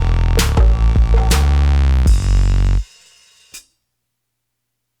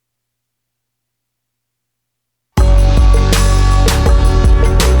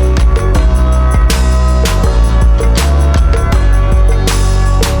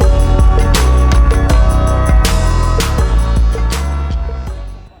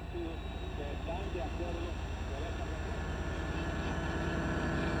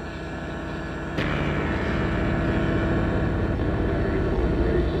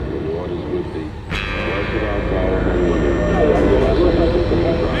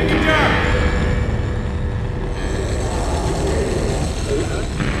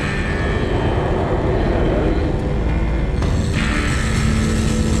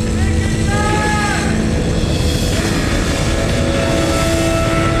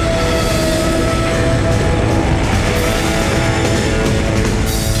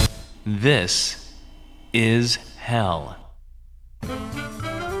This is hell.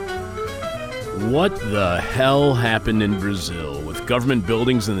 What the hell happened in Brazil? With government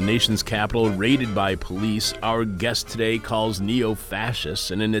buildings in the nation's capital raided by police, our guest today calls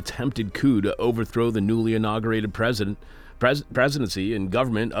neo-fascists in an attempted coup to overthrow the newly inaugurated presidency and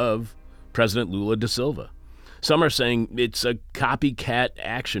government of President Lula da Silva. Some are saying it's a copycat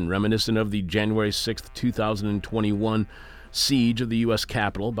action reminiscent of the January 6, 2021 siege of the U.S.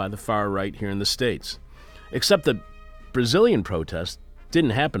 Capitol by the far right here in the States. Except the Brazilian protest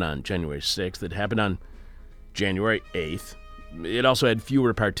didn't happen on January 6th. It happened on January 8th. It also had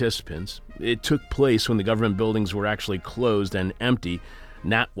fewer participants. It took place when the government buildings were actually closed and empty,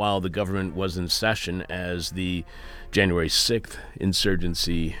 not while the government was in session as the January 6th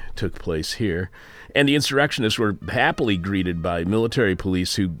insurgency took place here. And the insurrectionists were happily greeted by military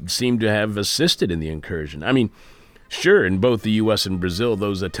police who seemed to have assisted in the incursion. I mean, sure, in both the U.S. and Brazil,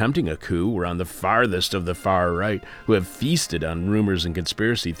 those attempting a coup were on the farthest of the far right, who have feasted on rumors and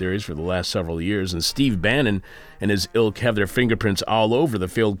conspiracy theories for the last several years. And Steve Bannon and his ilk have their fingerprints all over the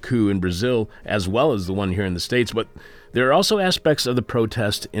failed coup in Brazil, as well as the one here in the States. But there are also aspects of the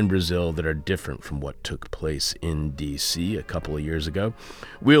protest in Brazil that are different from what took place in D.C. a couple of years ago.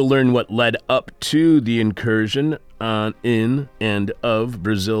 We'll learn what led up to the incursion in and of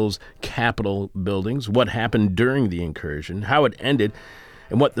Brazil's Capitol buildings, what happened during the incursion, how it ended,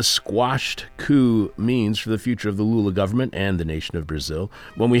 and what the squashed coup means for the future of the Lula government and the nation of Brazil,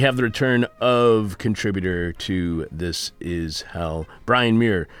 when we have the return of contributor to This Is Hell, Brian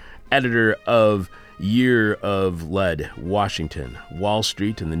Muir, editor of Year of Lead, Washington, Wall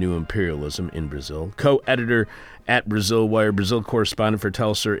Street and the New Imperialism in Brazil, co-editor at Brazil Wire, Brazil correspondent for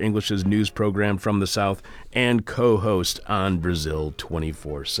Telesur English's news program from the South, and co-host on Brazil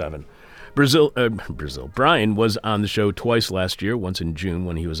 24/7. Brian was on the show twice last year, once in June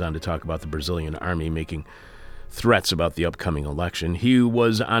when he was on to talk about the Brazilian army making threats about the upcoming election. He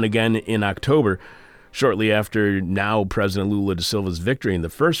was on again in October, shortly after now President Lula da Silva's victory in the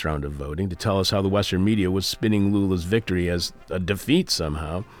first round of voting, to tell us how the Western media was spinning Lula's victory as a defeat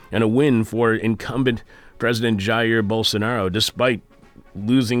somehow and a win for incumbent President Jair Bolsonaro, despite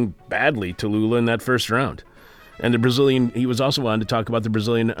losing badly to Lula in that first round. And he was also on to talk about the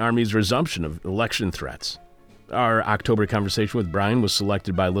Brazilian army's resumption of election threats. Our October conversation with Brian was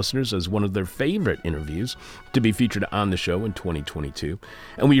selected by listeners as one of their favorite interviews to be featured on the show in 2022.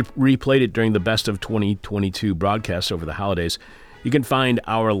 And we replayed it during the Best of 2022 broadcasts over the holidays. You can find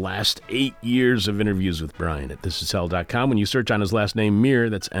our last 8 years of interviews with Brian at thisishell.com. When you search on his last name, Muir,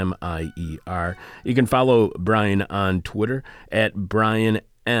 that's M-I-E-R. You can follow Brian on Twitter at Brian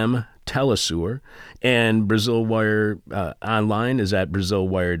M. Telesur, and Brazil Wire online is at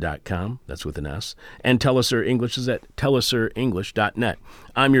brazilwire.com, that's with an S, and Telesur English is at telesurenglish.net.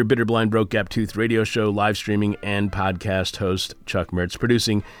 I'm your bitter, blind, broke, gap-toothed radio show, live streaming, and podcast host, Chuck Mertz.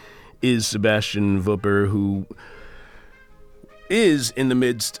 Producing is Sebastian Vupper, who is in the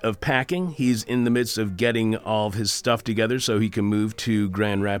midst of packing. He's in the midst of getting all of his stuff together so he can move to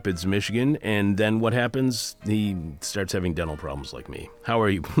Grand Rapids, Michigan. And then what happens? He starts having dental problems like me. How are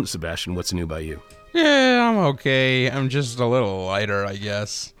you, Sebastian? What's new by you? Yeah, I'm okay. I'm just a little lighter, I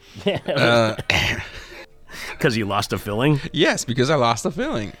guess. Because you lost a filling? Yes, because I lost a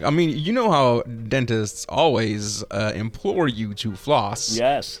filling. I mean, you know how dentists always implore you to floss.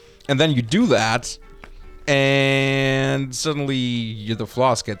 Yes. And then you do that, and suddenly the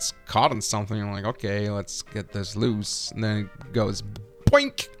floss gets caught in something. You're like, okay, let's get this loose. And then it goes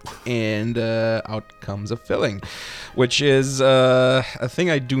boink, and out comes a filling, which is a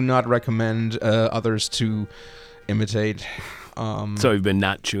thing I do not recommend others to imitate. So you've been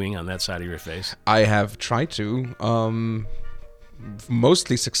not chewing on that side of your face? I have tried to,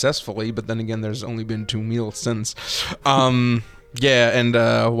 mostly successfully, but then again, there's only been 2 meals since. Yeah, and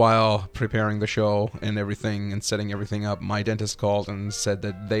while preparing the show and everything and setting everything up, my dentist called and said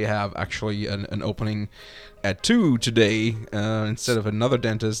that they have actually an opening at 2 today instead of another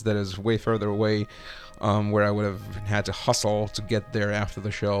dentist that is way further away, where I would have had to hustle to get there after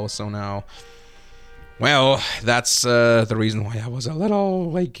the show. So now, well, that's the reason why I was a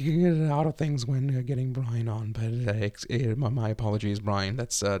little out of things when getting Brian on. But my apologies, Brian.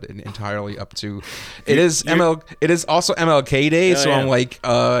 That's entirely up to. It is also MLK Day, so yeah. I'm like,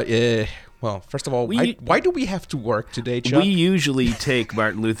 well, first of all, why do we have to work today, Chuck? We usually take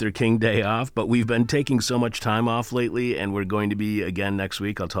Martin Luther King Day off, but we've been taking so much time off lately, and we're going to be again next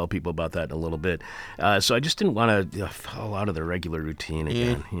week. I'll tell people about that in a little bit. So I just didn't want to fall out of the regular routine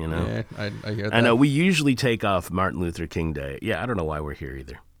again, you know? Yeah, I hear that. I know, we usually take off Martin Luther King Day. Yeah, I don't know why we're here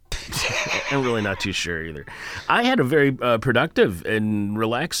either. I'm really not too sure either. I had a very productive and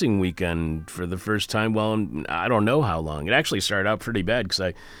relaxing weekend for the first time. Well, I don't know how long. It actually started out pretty bad because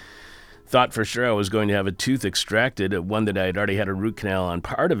I thought for sure I was going to have a tooth extracted, one that I had already had a root canal on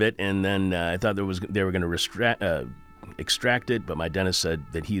part of it, and then I thought they were going to extract it, but my dentist said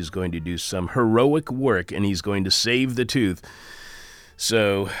that he is going to do some heroic work and he's going to save the tooth.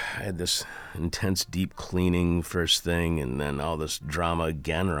 So I had this intense deep cleaning first thing, and then all this drama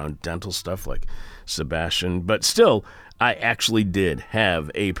again around dental stuff like Sebastian. But still, I actually did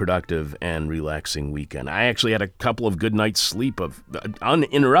have a productive and relaxing weekend. I actually had a couple of good nights' sleep, of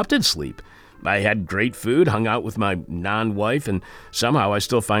uninterrupted sleep. I had great food, hung out with my non-wife, and somehow I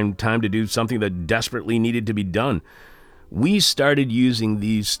still find time to do something that desperately needed to be done. We started using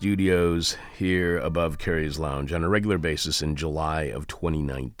these studios here above Carrie's Lounge on a regular basis in July of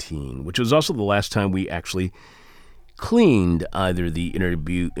 2019, which was also the last time we actually cleaned either the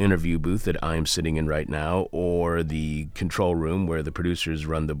interview booth that I'm sitting in right now or the control room where the producers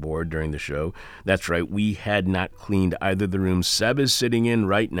run the board during the show. That's right, we had not cleaned either the room Seb is sitting in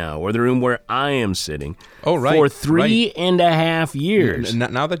right now or the room where I am sitting for 3.5 years.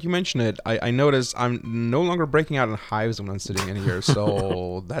 Now that you mention it, I notice I'm no longer breaking out in hives when I'm sitting in here,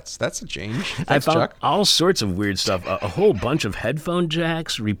 so that's a change. Thanks, I found Chuck. all sorts of weird stuff, a whole bunch of headphone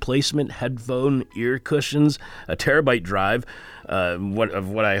jacks, replacement headphone ear cushions, a terabyte drive,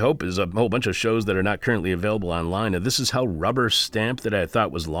 what I hope is a whole bunch of shows that are not currently available online. This Is Hell rubber stamp that I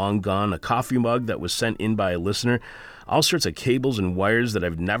thought was long gone, a coffee mug that was sent in by a listener, all sorts of cables and wires that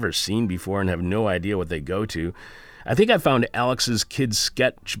I've never seen before and have no idea what they go to. I think I found Alex's kid's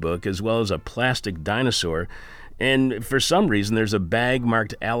sketchbook as well as a plastic dinosaur. And for some reason, there's a bag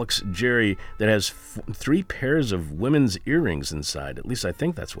marked Alex Jerry that has 3 pairs of women's earrings inside. At least I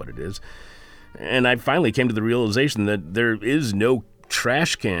think that's what it is. And I finally came to the realization that there is no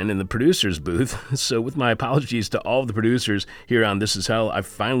trash can in the producer's booth. So with my apologies to all of the producers here on This Is Hell, I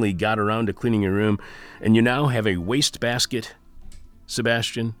finally got around to cleaning your room. And you now have a wastebasket.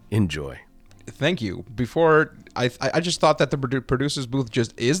 Sebastian, enjoy. Thank you. Before, I just thought that the producer's booth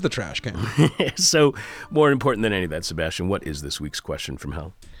just is the trash can. So more important than any of that, Sebastian, what is this week's question from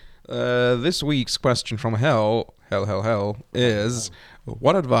hell? This week's question from hell, is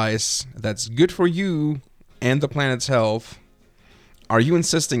what advice that's good for you and the planet's health are you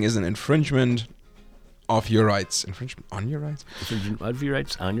insisting is an infringement of your rights? Infringement on your rights? Infringement of your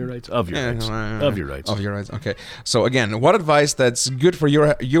rights? On your rights? Of your rights. Of your rights. Of your rights. Okay. So again, what advice that's good for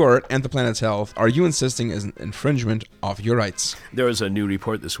your and the planet's health are you insisting is an infringement of your rights? There was a new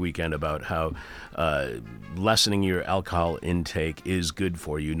report this weekend about how lessening your alcohol intake is good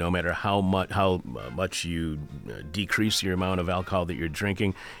for you. No matter how much you decrease your amount of alcohol that you're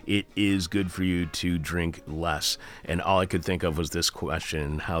drinking, it is good for you to drink less. And all I could think of was this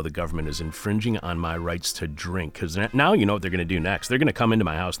question, how the government is infringing on my rights to drink. Because now you know what they're going to do next. They're going to come into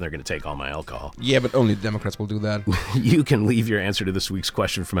my house and they're going to take all my alcohol. Yeah, but only the Democrats will do that. You can leave your answer to this week's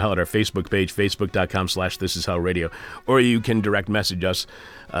question from hell at our Facebook page, facebook.com/thisishellradio, or you can direct message us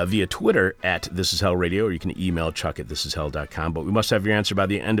via Twitter at This Is Hell Radio, or you can email Chuck at thisishell.com. But we must have your answer by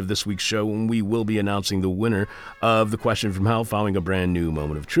the end of this week's show, when we will be announcing the winner of the question from hell following a brand new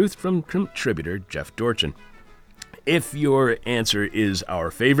moment of truth from contributor Jeff Dorchin. If your answer is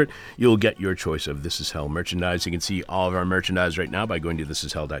our favorite, you'll get your choice of This Is Hell merchandise. You can see all of our merchandise right now by going to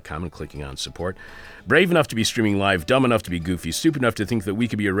thisishell.com and clicking on support. Brave enough to be streaming live, dumb enough to be goofy, stupid enough to think that we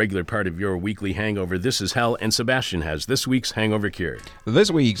could be a regular part of your weekly hangover. This is Hell, and Sebastian has this week's hangover cure. This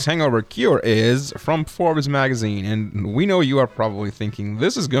week's hangover cure is from Forbes magazine, and we know you are probably thinking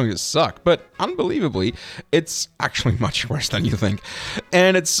this is going to suck, but unbelievably, it's actually much worse than you think,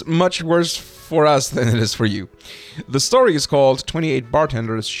 and it's much worse for us than it is for you. The story is called 28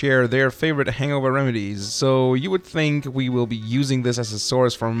 Bartenders Share Their Favorite Hangover Remedies, so you would think we will be using this as a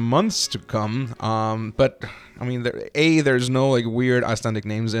source for months to come, but I mean, there's no like weird Icelandic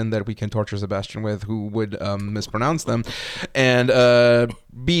names in that we can torture Sebastian with who would mispronounce them, and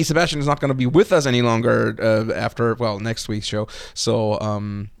B, Sebastian is not going to be with us any longer after next week's show,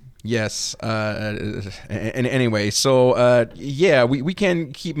 so yes. And anyway, so yeah, we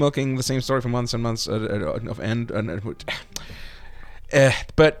can keep milking the same story for months and months of end,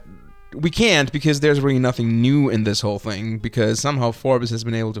 but we can't, because there's really nothing new in this whole thing, because somehow Forbes has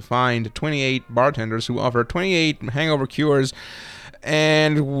been able to find 28 bartenders who offer 28 hangover cures,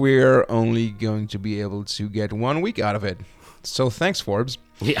 and we're only going to be able to get 1 week out of it. So thanks, Forbes.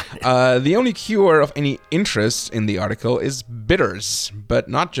 Yeah. The only cure of any interest in the article is bitters, but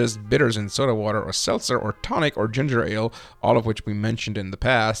not just bitters in soda water or seltzer or tonic or ginger ale, all of which we mentioned in the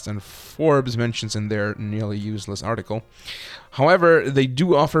past and Forbes mentions in their nearly useless article. However, they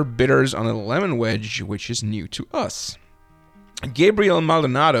do offer bitters on a lemon wedge, which is new to us. Gabriel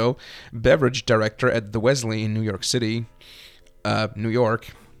Maldonado, beverage director at the Wesley in New York City, New York.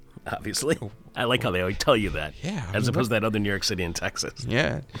 Obviously. I like how they always tell you that. Yeah. As opposed to that other New York City and Texas.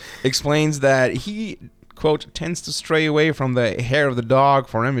 Yeah. Explains that he, quote, tends to stray away from the hair of the dog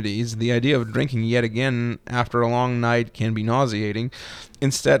for remedies. The idea of drinking yet again after a long night can be nauseating.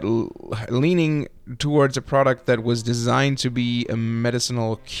 Instead, leaning towards a product that was designed to be a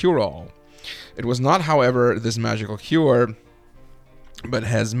medicinal cure-all. It was not, however, this magical cure, but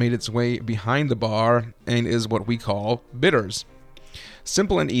has made its way behind the bar and is what we call bitters.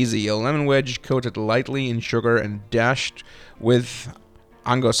 Simple and easy, a lemon wedge coated lightly in sugar and dashed with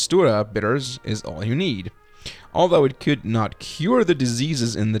Angostura bitters is all you need. Although it could not cure the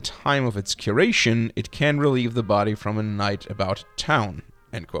diseases in the time of its curation, it can relieve the body from a night about town,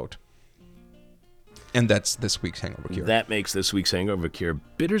 end quote. And that's this week's hangover cure. That makes this week's hangover cure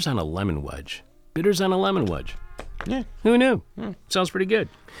bitters on a lemon wedge. Bitters on a lemon wedge. Yeah. Who knew? Sounds pretty good.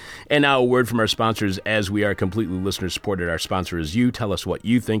 And now a word from our sponsors. As we are completely listener-supported, our sponsor is you. Tell us what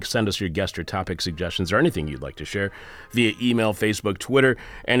you think. Send us your guest or topic suggestions or anything you'd like to share via email, Facebook, Twitter.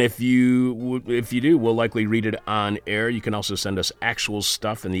 And if you do, we'll likely read it on air. You can also send us actual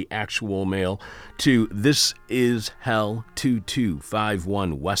stuff in the actual mail to This Is Hell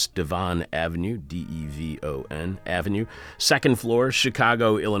 2251 West Devon Avenue, Devon Avenue, 2nd floor,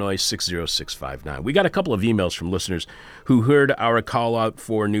 Chicago, Illinois 60659. We got a couple of emails from listeners who heard our call out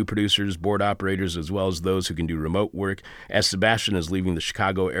for new producers, board operators, as well as those who can do remote work, as Sebastian is leaving the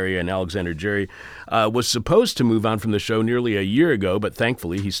Chicago area and Alexander Jerry was supposed to move on from the show nearly a year ago, but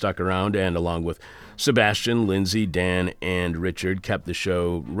thankfully he stuck around and along with Sebastian, Lindsay, Dan, and Richard kept the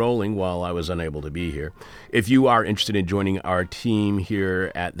show rolling while I was unable to be here. If you are interested in joining our team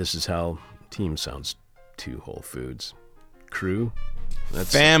here at This Is Hell, team sounds too Whole Foods. Crew?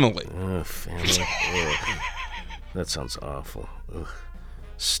 That's Family. Family. Ugh. That sounds awful. Ugh.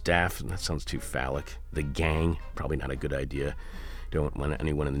 Staff, that sounds too phallic. The gang, probably not a good idea. Don't want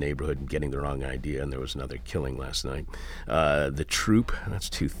anyone in the neighborhood getting the wrong idea, and there was another killing last night. The troop, that's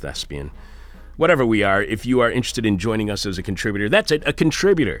too thespian. Whatever we are, if you are interested in joining us as a contributor, that's it, a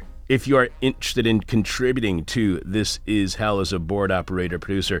contributor. If you are interested in contributing to This Is Hell as a board operator,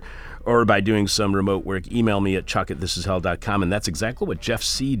 producer, or by doing some remote work, email me at chuck@thisishell.com, and that's exactly what Jeff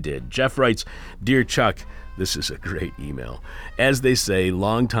C. did. Jeff writes, Dear Chuck, this is a great email. As they say,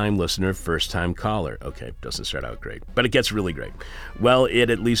 long-time listener, first-time caller. Okay, doesn't start out great, but it gets really great. Well, it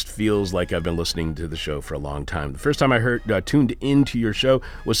at least feels like I've been listening to the show for a long time. The first time I tuned into your show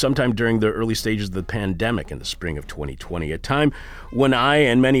was sometime during the early stages of the pandemic in the spring of 2020, a time when I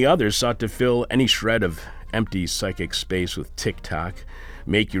and many others sought to fill any shred of empty psychic space with TikTok,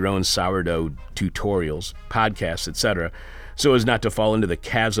 make your own sourdough tutorials, podcasts, etc., so as not to fall into the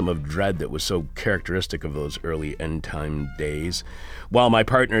chasm of dread that was so characteristic of those early end-time days. While my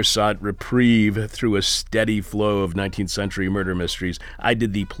partner sought reprieve through a steady flow of 19th century murder mysteries, I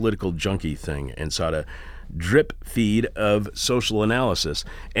did the political junkie thing and sought a drip feed of social analysis.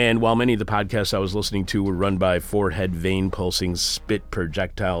 And while many of the podcasts I was listening to were run by forehead vein-pulsing, spit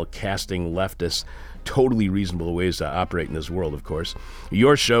projectile casting leftists, totally reasonable ways to operate in this world, of course,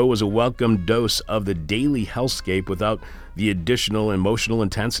 your show was a welcome dose of the daily hellscape without the additional emotional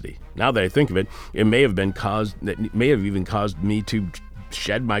intensity. Now that I think of it, it may have even caused me to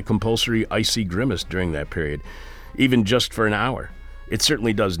shed my compulsory icy grimace during that period, even just for an hour. It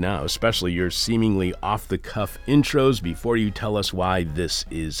certainly does now, especially your seemingly off-the-cuff intros before you tell us why this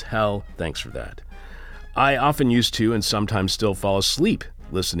is hell. Thanks for that. I often used to and sometimes still fall asleep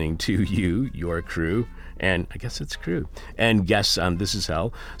listening to you, your crew, and I guess it's crew, and guests on This Is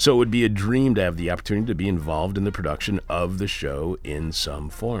Hell, so it would be a dream to have the opportunity to be involved in the production of the show in some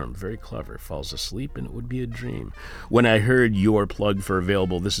form. Very clever. Falls asleep and it would be a dream. When I heard your plug for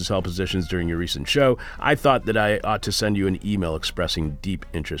available This Is Hell positions during your recent show, I thought that I ought to send you an email expressing deep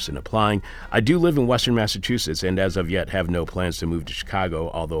interest in applying. I do live in Western Massachusetts and as of yet have no plans to move to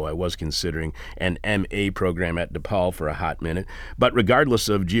Chicago, although I was considering an MA program at DePaul for a hot minute. But regardless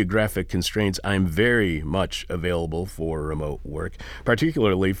of geographic constraints, I'm very much available for remote work,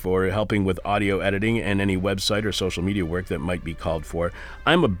 particularly for helping with audio editing and any website or social media work that might be called for.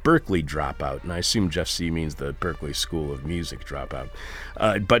 I'm a Berklee dropout, and I assume Jeff C. means the Berklee School of Music dropout,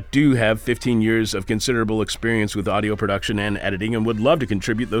 but do have 15 years of considerable experience with audio production and editing and would love to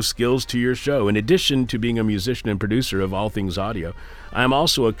contribute those skills to your show. In addition to being a musician and producer of all things audio, I am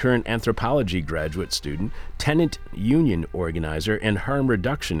also a current anthropology graduate student, tenant union organizer, and harm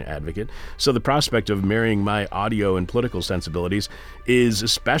reduction advocate, so the prospect of marrying my audio and political sensibilities is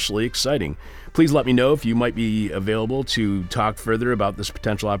especially exciting. Please let me know if you might be available to talk further about this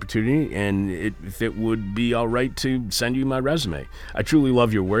potential opportunity and if it would be all right to send you my resume. I truly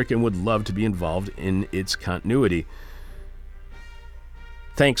love your work and would love to be involved in its continuity.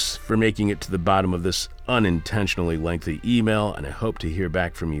 Thanks for making it to the bottom of this unintentionally lengthy email, and I hope to hear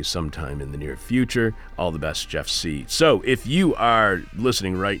back from you sometime in the near future. All the best, Jeff C. So if you are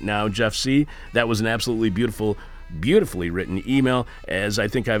listening right now, Jeff C., that was an absolutely beautifully written email. As I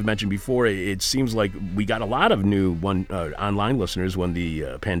think I've mentioned before, it seems like we got a lot of new online listeners when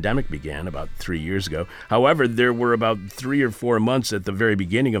the pandemic began about 3 years ago. However, there were about 3 or 4 months at the very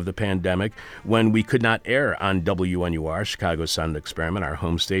beginning of the pandemic when we could not air on WNUR, Chicago Sound Experiment, our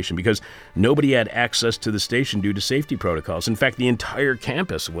home station, because nobody had access to the station due to safety protocols. In fact, the entire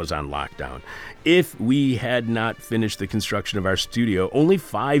campus was on lockdown. If we had not finished the construction of our studio only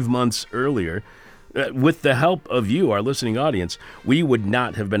 5 months earlier, with the help of you, our listening audience, we would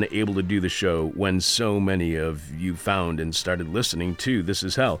not have been able to do the show when so many of you found and started listening to This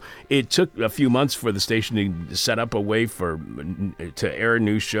Is Hell. It took a few months for the station to set up a way to air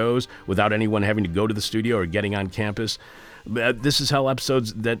new shows without anyone having to go to the studio or getting on campus. This Is Hell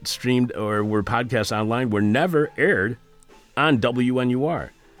episodes that streamed or were podcasts online were never aired on WNUR.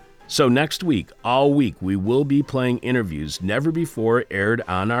 So next week, all week, we will be playing interviews never before aired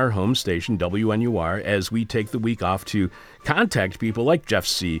on our home station, WNUR, as we take the week off to contact people like Jeff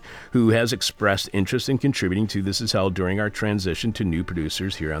C., who has expressed interest in contributing to This Is Hell during our transition to new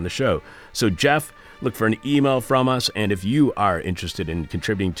producers here on the show. So Jeff, look for an email from us, and if you are interested in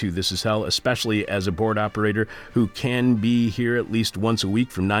contributing to This Is Hell, especially as a board operator who can be here at least once a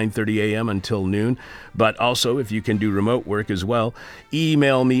week from 9:30 a.m. until noon, but also if you can do remote work as well,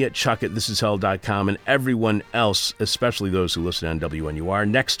 email me at chuck@thisishell.com, and everyone else, especially those who listen on WNUR.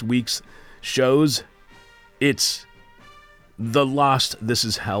 Next week's shows, it's the Lost This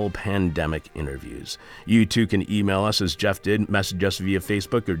Is Hell pandemic interviews. You too can email us as Jeff did, message us via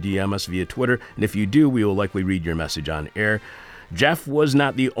Facebook or DM us via Twitter, and if you do, we will likely read your message on air. Jeff was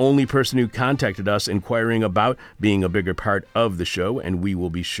not the only person who contacted us inquiring about being a bigger part of the show, and we will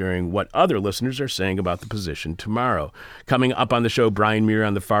be sharing what other listeners are saying about the position tomorrow. Coming up on the show, Brian Muir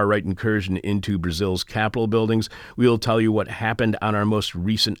on the far-right incursion into Brazil's Capitol buildings. We will tell you what happened on our most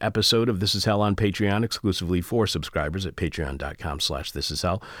recent episode of This Is Hell on Patreon, exclusively for subscribers at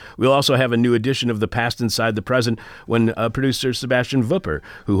patreon.com/thisishell. We'll also have a new edition of The Past Inside the Present when producer Sebastian Wupper,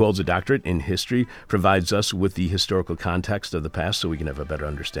 who holds a doctorate in history, provides us with the historical context of the past so we can have a better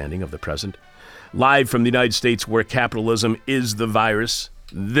understanding of the present. Live from the United States, where capitalism is the virus,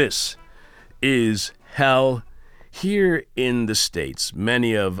 this is hell. Here in the States,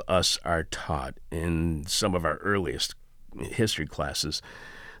 many of us are taught in some of our earliest history classes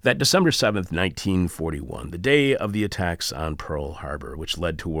that December 7th, 1941, the day of the attacks on Pearl Harbor, which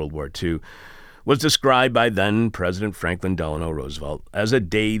led to World War II, was described by then President Franklin Delano Roosevelt as a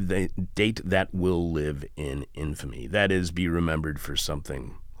date that will live in infamy. That is, be remembered for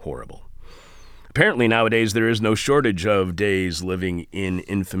something horrible. Apparently nowadays there is no shortage of days living in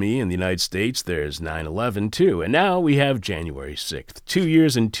infamy in the United States. There's 9/11 too, and now we have January 6th. 2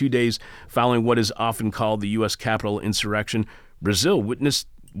 years and 2 days following what is often called the U.S. Capitol insurrection, Brazil witnessed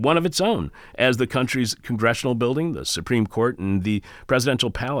one of its own, as the country's congressional building, the Supreme Court, and the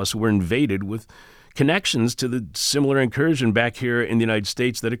presidential palace were invaded with connections to the similar incursion back here in the United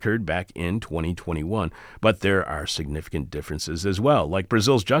States that occurred back in 2021. But there are significant differences as well, like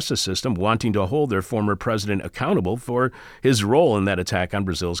Brazil's justice system wanting to hold their former president accountable for his role in that attack on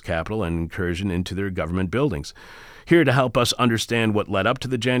Brazil's capital and incursion into their government buildings. Here to help us understand what led up to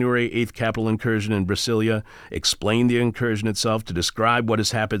the January 8th Capitol incursion in Brasilia, explain the incursion itself, to describe what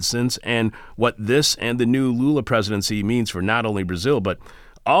has happened since, and what this and the new Lula presidency means for not only Brazil, but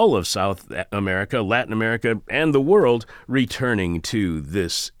all of South America, Latin America, and the world returning to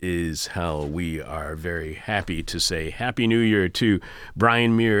This Is Hell. We are very happy to say Happy New Year to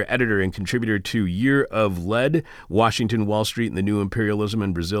Brian Muir, editor and contributor to Year of Lead, Washington, Wall Street, and the New Imperialism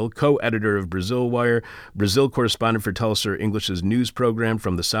in Brazil, co-editor of Brazil Wire, Brazil correspondent for Telesur English's news program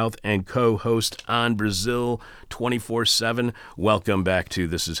from the South, and co-host on Brazil 24/7. Welcome back to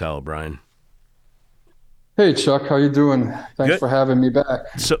This Is Hell, Brian. Hey Chuck, how you doing? Thanks Good. for having me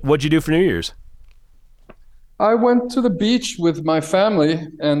back. So, what'd you do for New Year's? I went to the beach with my family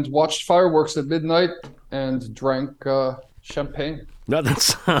and watched fireworks at midnight and drank champagne. No, that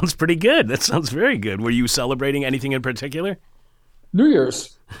sounds pretty good. That sounds very good. Were you celebrating anything in particular? New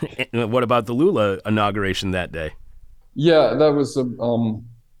Year's. What about the Lula inauguration that day? Yeah, that was a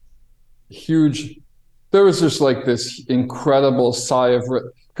huge. There was just like this incredible sigh of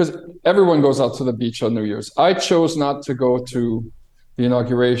because everyone goes out to the beach on New Year's. I chose not to go to the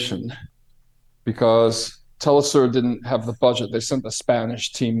inauguration because Telesur didn't have the budget. They sent the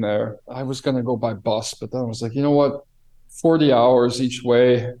Spanish team there. I was going to go by bus, but then I was like, you know what? 40 hours each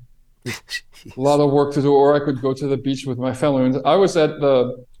way, a lot of work to do, or I could go to the beach with my family. And I was at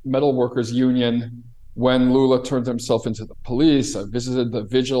the Metal Workers Union when Lula turned himself into the police. I visited the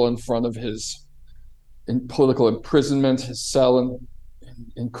vigil in front of his political imprisonment, his cell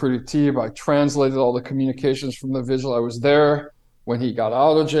in Curitiba. I translated all the communications from the vigil. I was there when he got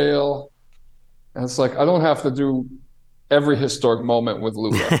out of jail. And it's like, I don't have to do every historic moment with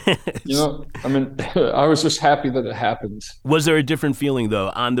Lula. I mean, I was just happy that it happened. Was there a different feeling,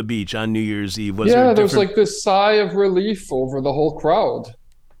 though, on the beach on New Year's Eve? There was like this sigh of relief over the whole crowd. I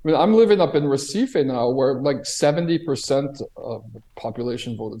mean, I'm living up in Recife now, where like 70% of the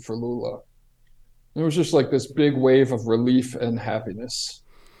population voted for Lula. It was just like this big wave of relief and happiness.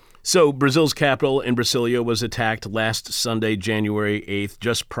 So Brazil's capital in Brasilia was attacked last Sunday, January 8th.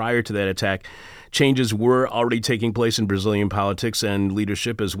 Just prior to that attack, changes were already taking place in Brazilian politics and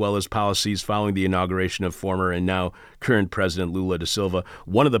leadership, as well as policies following the inauguration of former and now current President Lula da Silva.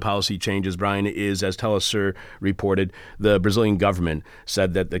 One of the policy changes, Brian, is, as Telesur reported, the Brazilian government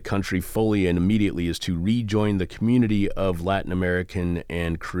said that the country fully and immediately is to rejoin the Community of Latin American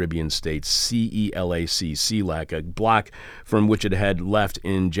and Caribbean States, CELAC, a bloc from which it had left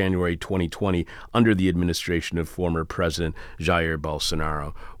in January 2020 under the administration of former President Jair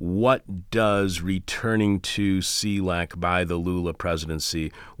Bolsonaro. What does returning to CELAC by the Lula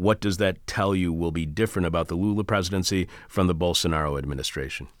presidency, what does that tell you will be different about the Lula presidency from the Bolsonaro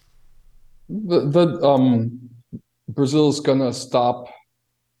administration? Brazil's gonna stop,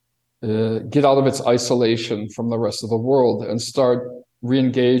 get out of its isolation from the rest of the world and start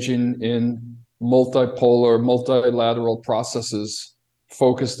re-engaging in multipolar, multilateral processes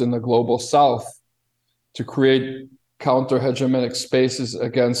focused in the global south to create counter-hegemonic spaces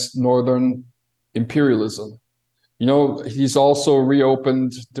against Northern imperialism. He's also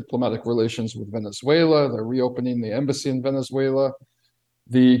reopened diplomatic relations with Venezuela. They're reopening the embassy in Venezuela.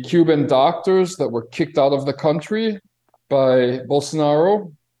 The Cuban doctors that were kicked out of the country by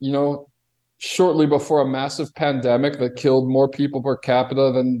Bolsonaro, shortly before a massive pandemic that killed more people per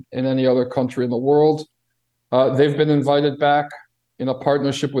capita than in any other country in the world, they've been invited back in a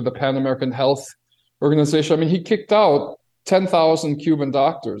partnership with the Pan American Health Organization. I mean, he kicked out 10,000 Cuban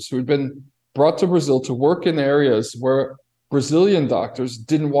doctors who had been brought to Brazil to work in areas where Brazilian doctors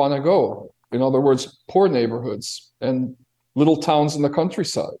didn't want to go. In other words, poor neighborhoods and little towns in the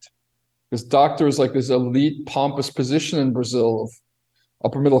countryside. Because doctors like this elite, pompous position in Brazil of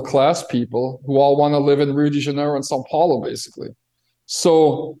upper middle class people who all want to live in Rio de Janeiro and Sao Paulo, basically.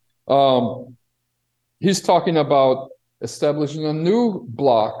 So he's talking about establishing a new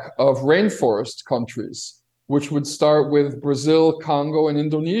bloc of rainforest countries, which would start with Brazil, Congo, and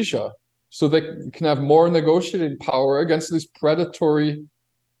Indonesia, so they can have more negotiating power against these predatory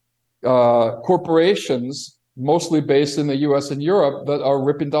corporations, mostly based in the US and Europe, that are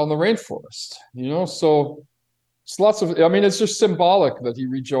ripping down the rainforest. So it's lots of, it's just symbolic that he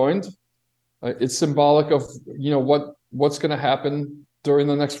rejoined. It's symbolic of, what's going to happen during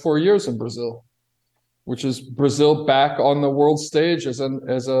the next 4 years in Brazil, which is Brazil back on the world stage as a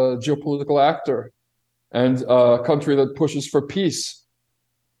geopolitical actor and a country that pushes for peace.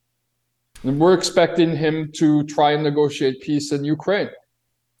 And we're expecting him to try and negotiate peace in Ukraine,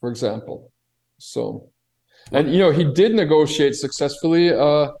 for example. So, and he did negotiate successfully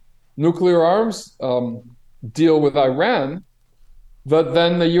a nuclear arms deal with Iran that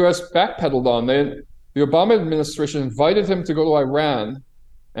then the US backpedaled on. The Obama administration invited him to go to Iran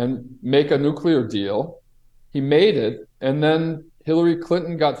and make a nuclear deal. He made it, and then Hillary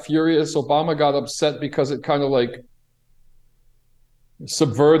Clinton got furious. Obama got upset because it kind of like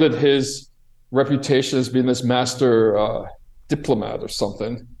subverted his reputation as being this master diplomat or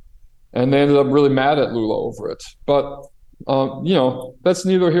something. And they ended up really mad at Lula over it. But, that's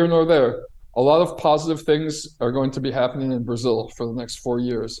neither here nor there. A lot of positive things are going to be happening in Brazil for the next 4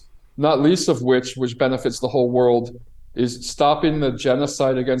 years, not least of which benefits the whole world, is stopping the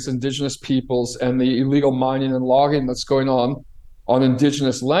genocide against indigenous peoples and the illegal mining and logging that's going on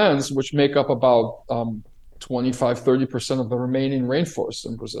indigenous lands, which make up about 25-30% of the remaining rainforest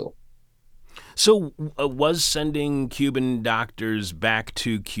in Brazil. So, was sending Cuban doctors back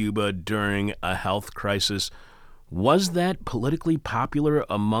to Cuba during a health crisis, was that politically popular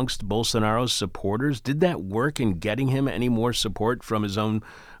amongst Bolsonaro's supporters? Did that work in getting him any more support from his own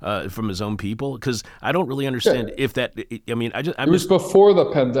people? Because I don't really understand if that. I mean, it was before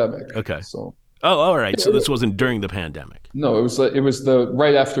the pandemic. Okay. So. Oh, all right. So this wasn't during the pandemic. No, it was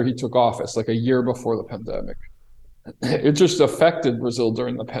right after he took office, like a year before the pandemic. It just affected Brazil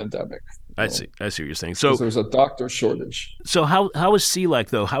during the pandemic. I see what you're saying. So there's a doctor shortage. So how is CELAC,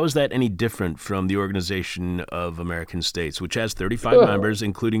 though? How is that any different from the Organization of American States, which has 35 members,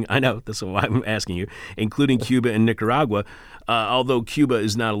 including, I know, that's why I'm asking you, including Cuba and Nicaragua, although Cuba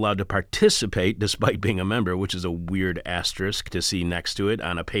is not allowed to participate despite being a member, which is a weird asterisk to see next to it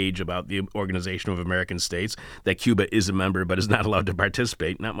on a page about the Organization of American States, that Cuba is a member but is not allowed to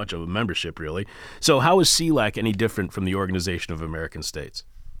participate. Not much of a membership, really. So how is CELAC any different from the Organization of American States?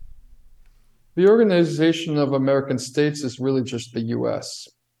 The Organization of American States is really just the U.S.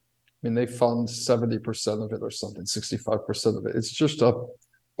 I mean, they fund 70% of it or something, 65% of it. It's just a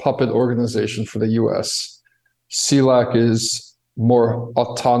puppet organization for the U.S. CELAC is more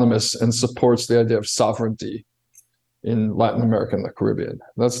autonomous and supports the idea of sovereignty in Latin America and the Caribbean.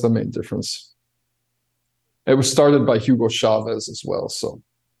 That's the main difference. It was started by Hugo Chavez as well, so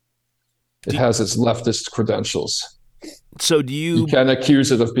it has its leftist credentials. So you can't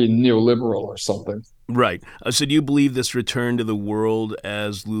accuse it of being neoliberal or something. Right. So do you believe this return to the world,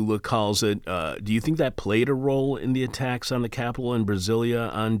 as Lula calls it, do you think that played a role in the attacks on the Capitol in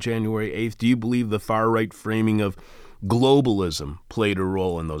Brasilia on January 8th? Do you believe the far-right framing of globalism played a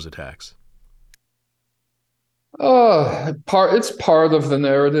role in those attacks? It's part of the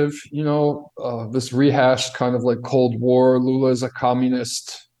narrative, this rehashed kind of like Cold War, Lula is a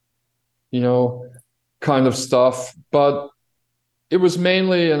communist, kind of stuff, but it was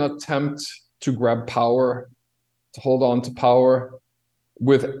mainly an attempt to grab power, to hold on to power,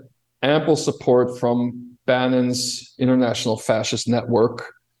 with ample support from Bannon's International Fascist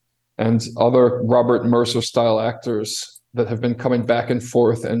Network and other Robert Mercer-style actors that have been coming back and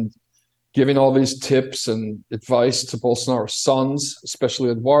forth and giving all these tips and advice to Bolsonaro's sons, especially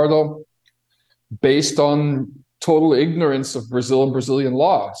Eduardo, based on total ignorance of Brazil and Brazilian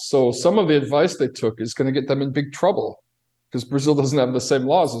law. So some of the advice they took is going to get them in big trouble because Brazil doesn't have the same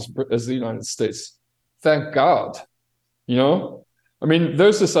laws as the United States. Thank God. I mean,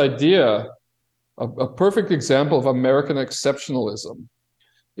 there's this idea, a perfect example of American exceptionalism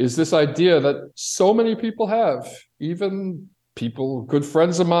is this idea that so many people have, even people, good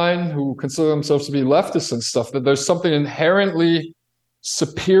friends of mine who consider themselves to be leftists and stuff, that there's something inherently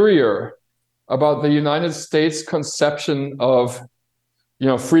superior about the United States conception of,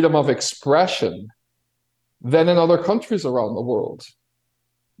 freedom of expression than in other countries around the world.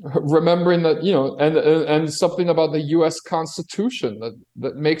 Remembering that, and something about the U.S. Constitution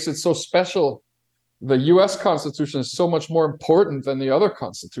that makes it so special. The U.S. Constitution is so much more important than the other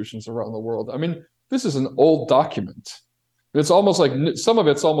constitutions around the world. I mean, this is an old document. It's almost like some of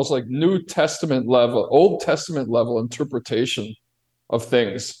it's almost like New Testament level, Old Testament level interpretation of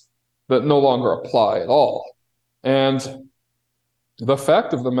things that no longer apply at all. And the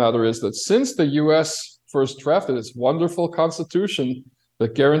fact of the matter is that since the U.S. first drafted its wonderful constitution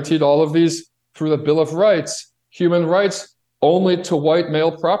that guaranteed all of these through the Bill of Rights, human rights only to white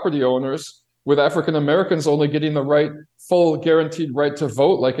male property owners, with African Americans only getting the full guaranteed right to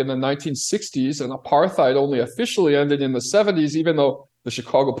vote, like in the 1960s, and apartheid only officially ended in the 70s, even though the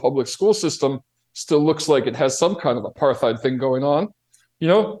Chicago public school system still looks like it has some kind of apartheid thing going on.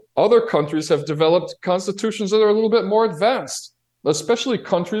 Other countries have developed constitutions that are a little bit more advanced, especially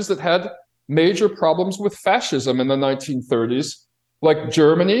countries that had major problems with fascism in the 1930s, like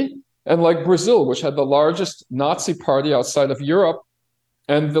Germany and like Brazil, which had the largest Nazi party outside of Europe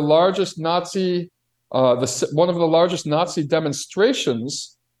and the largest Nazi, one of the largest Nazi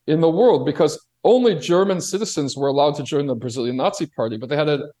demonstrations in the world, because only German citizens were allowed to join the Brazilian Nazi Party, but they had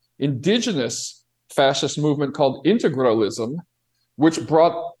an indigenous fascist movement called integralism, which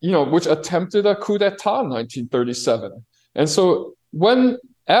attempted a coup d'etat in 1937. And so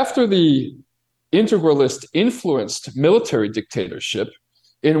after the integralist influenced military dictatorship,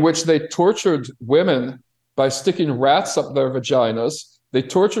 in which they tortured women by sticking rats up their vaginas, they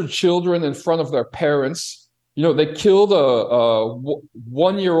tortured children in front of their parents. They killed a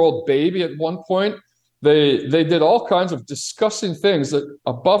one-year-old baby at one point. They did all kinds of disgusting things that,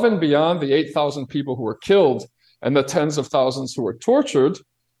 above and beyond the 8,000 people who were killed and the tens of thousands who were tortured.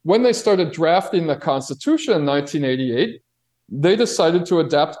 When they started drafting the Constitution in 1988, they decided to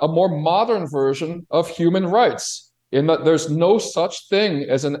adapt a more modern version of human rights, in that there's no such thing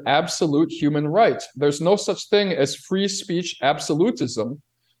as an absolute human right. There's no such thing as free speech absolutism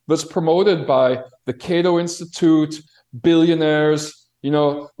that's promoted by the Cato Institute, billionaires,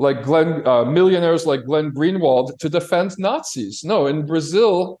 like millionaires like Glenn Greenwald to defend Nazis. No, in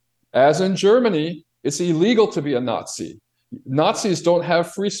Brazil, as in Germany, it's illegal to be a Nazi. Nazis don't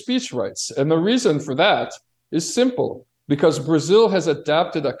have free speech rights. And the reason for that is simple, because Brazil has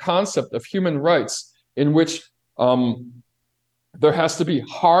adapted a concept of human rights in which there has to be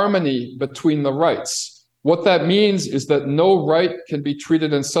harmony between the rights. What that means is that no right can be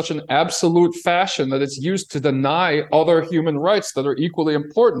treated in such an absolute fashion that it's used to deny other human rights that are equally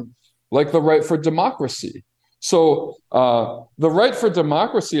important, like the right for democracy. So the right for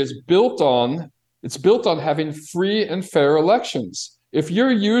democracy is built on having free and fair elections. If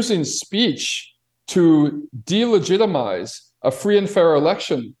you're using speech to delegitimize a free and fair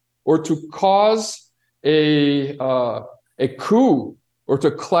election, or to cause a coup, or to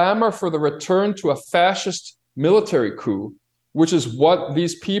clamor for the return to a fascist military coup, which is what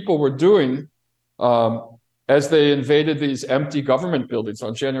these people were doing as they invaded these empty government buildings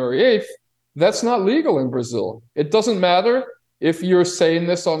on January 8th, that's not legal in Brazil. It doesn't matter if you're saying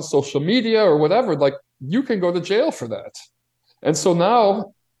this on social media or whatever, like, you can go to jail for that. And so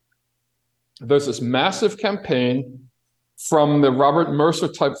now there's this massive campaign from the Robert Mercer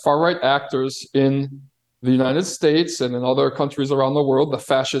type far-right actors in the United States and in other countries around the world, the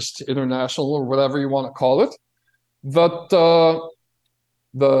Fascist International or whatever you want to call it, that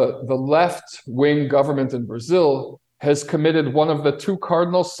the left-wing government in Brazil has committed one of the two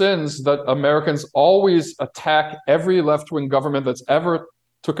cardinal sins that Americans always attack every left-wing government that's ever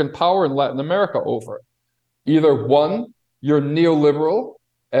taken power in Latin America over. Either one, you're neoliberal,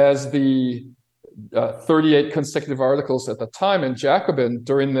 as the 38 consecutive articles at the time in Jacobin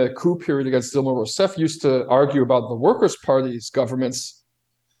during the coup period against Dilma Rousseff used to argue about the Workers' Party's governments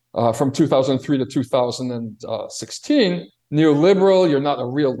from 2003 to 2016. Neoliberal, you're not a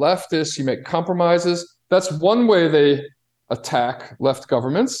real leftist, you make compromises. That's one way they attack left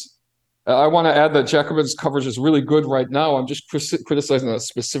governments. I want to add that Jacobin's coverage is really good right now. I'm just criticizing a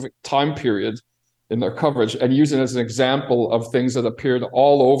specific time period in their coverage and using it as an example of things that appeared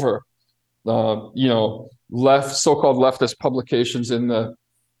all over so-called leftist publications in the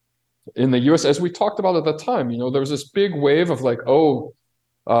US, as we talked about at the time. There was this big wave of like,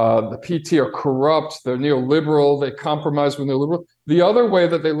 the PT are corrupt, they're neoliberal, they compromise with neoliberal. The other way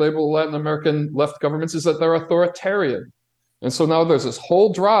that they label Latin American left governments is that they're authoritarian. And so now there's this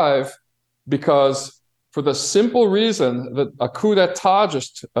whole drive, because for the simple reason that a coup d'etat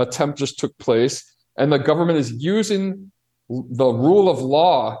attempt just took place, and the government is using the rule of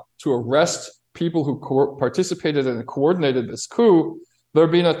law to arrest people who participated and coordinated this coup, they're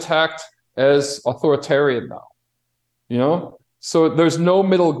being attacked as authoritarian now. So there's no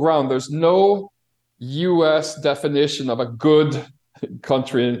middle ground. There's no US definition of a good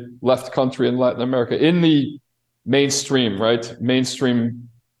country, left country in Latin America in the mainstream, right? Mainstream,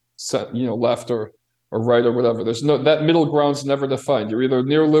 left or right or whatever. There's no, that middle ground's never defined. You're either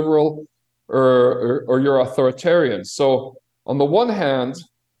neoliberal or you're authoritarian. So on the one hand,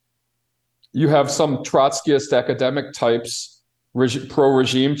 you have some Trotskyist academic types,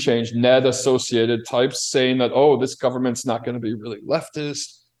 pro-regime change, NED-associated types saying that, this government's not going to be really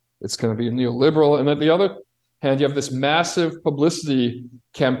leftist, it's going to be neoliberal. And on the other hand, you have this massive publicity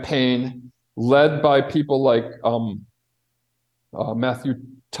campaign led by people like Matthew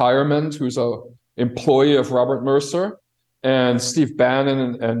Tyremond, who's an employee of Robert Mercer, and Steve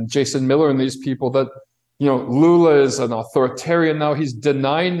Bannon and Jason Miller, and these people that, Lula is an authoritarian now. He's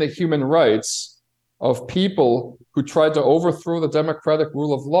denying the human rights of people who tried to overthrow the democratic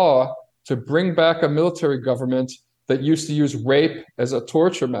rule of law to bring back a military government that used to use rape as a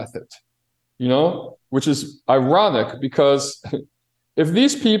torture method, which is ironic, because if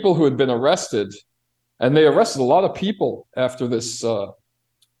these people who had been arrested, and they arrested a lot of people after this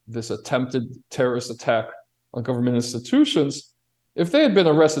attempted terrorist attack on government institutions, if they had been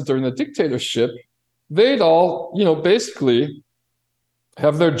arrested during the dictatorship, they'd all, basically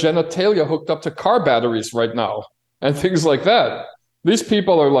have their genitalia hooked up to car batteries right now and things like that. These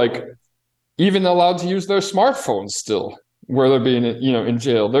people are like even allowed to use their smartphones still, where they're being, in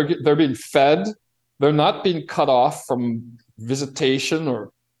jail. They're being fed. They're not being cut off from visitation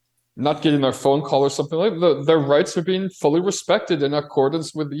or not getting their phone call or something like that. Their rights are being fully respected in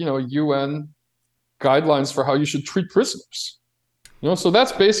accordance with, UN guidelines for how you should treat prisoners. So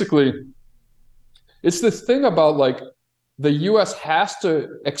that's basically, it's this thing about like the US has to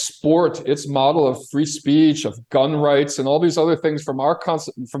export its model of free speech, of gun rights, and all these other things from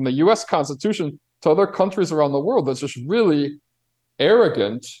from the US Constitution to other countries around the world. That's just really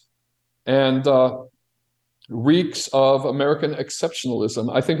arrogant and reeks of American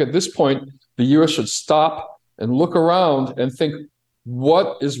exceptionalism. I think at this point, the US should stop and look around and think,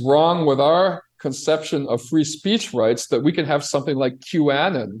 what is wrong with our conception of free speech rights, that we can have something like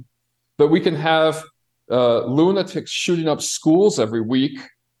QAnon, that we can have lunatics shooting up schools every week,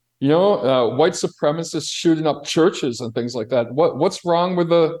 white supremacists shooting up churches and things like that. What's wrong with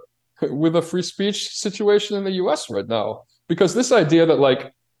the free speech situation in the US right now? Because this idea that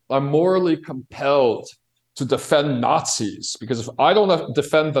like I'm morally compelled to defend Nazis, because if I don't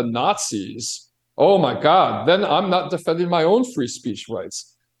defend the Nazis, oh my God, then I'm not defending my own free speech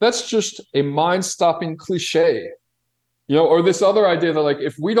rights. That's just a mind-stopping cliche. Or this other idea that like,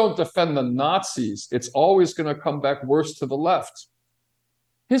 if we don't defend the Nazis, it's always going to come back worse to the left.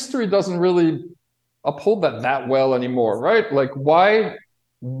 History doesn't really uphold that well anymore, right? Like, why,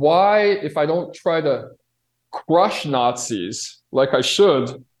 if I don't try to crush Nazis like I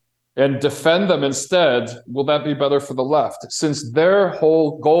should and defend them instead, will that be better for the left? Since their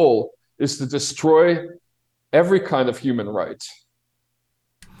whole goal is to destroy every kind of human right.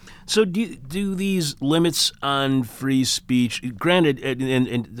 So do these limits on free speech, granted,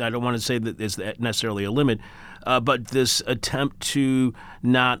 and I don't want to say that it's necessarily a limit, but this attempt to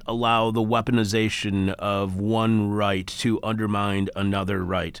not allow the weaponization of one right to undermine another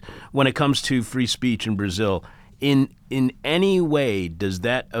right, when it comes to free speech in Brazil, in any way, does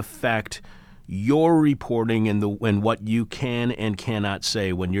that affect your reporting and what you can and cannot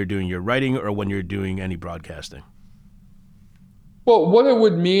say when you're doing your writing or when you're doing any broadcasting? Well, what it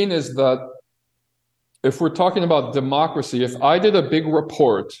would mean is that if we're talking about democracy, if I did a big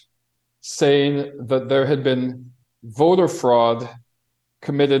report saying that there had been voter fraud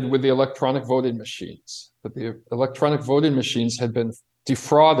committed with the electronic voting machines, that the electronic voting machines had been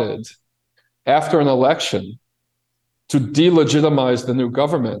defrauded after an election to delegitimize the new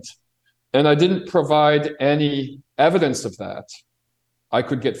government, and I didn't provide any evidence of that, I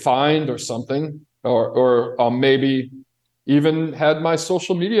could get fined or something, or maybe even had my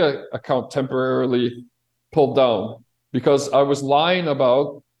social media account temporarily pulled down because I was lying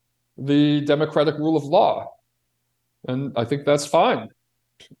about the democratic rule of law. And I think that's fine.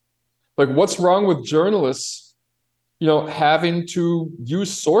 Like, what's wrong with journalists, having to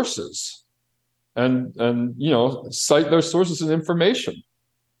use sources and cite their sources and information?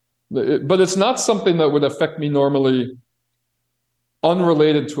 But it's not something that would affect me normally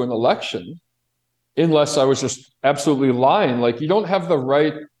unrelated to an election, unless I was just absolutely lying. Like, you don't have the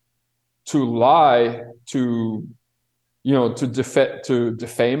right to lie, to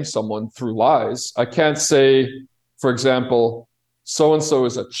defame someone through lies. I can't say, for example, so-and-so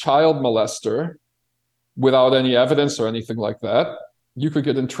is a child molester without any evidence or anything like that. You could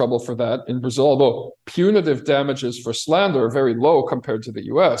get in trouble for that in Brazil, although punitive damages for slander are very low compared to the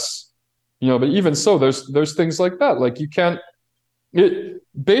US. But even so, there's things like that. Like, you can't,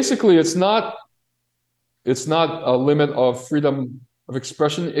 it's not a limit of freedom of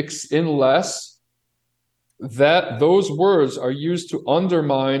expression unless that those words are used to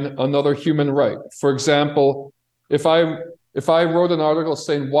undermine another human right. For example, if I wrote an article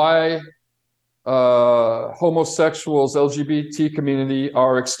saying why homosexuals, LGBT community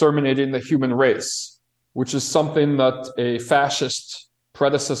are exterminating the human race, which is something that a fascist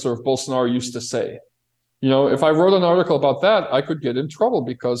predecessor of Bolsonaro used to say. If I wrote an article about that, I could get in trouble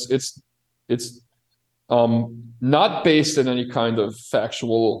because it's not based in any kind of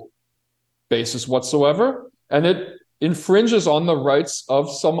factual basis whatsoever, and it infringes on the rights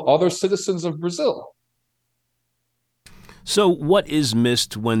of some other citizens of Brazil. So what is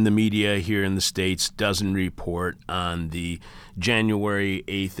missed when the media here in the States doesn't report on the January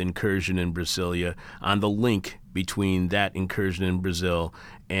 8th incursion in Brasilia, on the link between that incursion in Brazil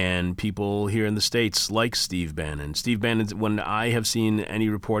and people here in the States like Steve Bannon? Steve Bannon, when I have seen any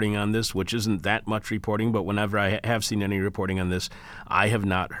reporting on this, which isn't that much reporting, but whenever I have seen any reporting on this, I have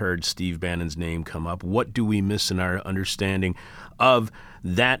not heard Steve Bannon's name come up. What do we miss in our understanding of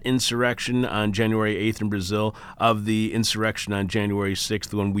that insurrection on January 8th in Brazil, of the insurrection on January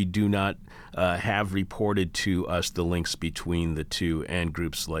 6th, when we do not have reported to us the links between the two and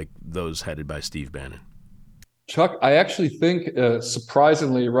groups like those headed by Steve Bannon? Chuck, I actually think,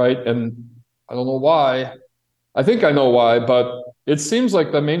 surprisingly, right, and I don't know why, I think I know why, but it seems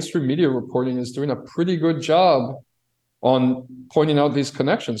like the mainstream media reporting is doing a pretty good job on pointing out these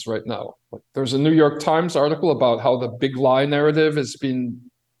connections right now. Like, there's a New York Times article about how the big lie narrative is being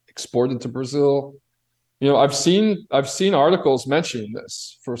exported to Brazil. I've seen articles mentioning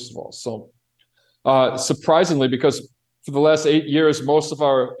this, first of all. So surprisingly, because for the last 8 years, most of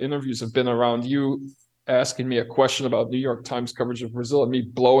our interviews have been around you asking me a question about New York Times coverage of Brazil and me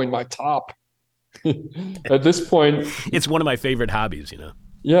blowing my top. At this point, it's one of my favorite hobbies,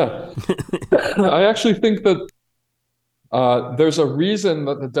 Yeah. I actually think that there's a reason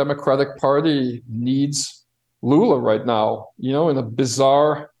that the Democratic Party needs Lula right now, in a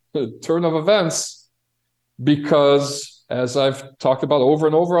bizarre turn of events, because as I've talked about over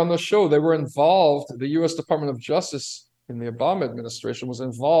and over on the show, they were involved, the U.S. Department of Justice in the Obama administration was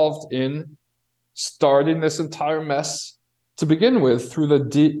involved in starting this entire mess to begin with through the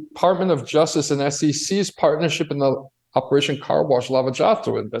Department of Justice and SEC's partnership in the Operation Car Wash Lava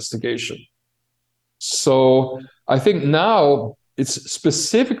Jato investigation. So I think now it's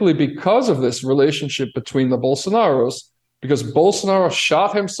specifically because of this relationship between the Bolsonaros, because Bolsonaro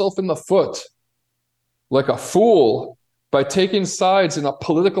shot himself in the foot like a fool by taking sides in a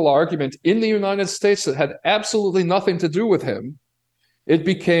political argument in the United States that had absolutely nothing to do with him. It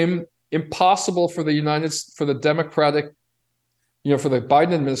became impossible for the Democratic, for the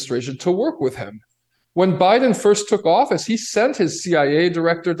Biden administration to work with him. When Biden first took office, he sent his CIA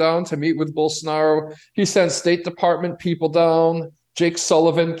director down to meet with Bolsonaro. He sent State Department people down. Jake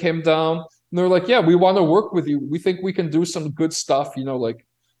Sullivan came down. And they're like, yeah, we want to work with you. We think we can do some good stuff, like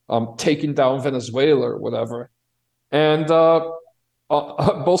taking down Venezuela or whatever. And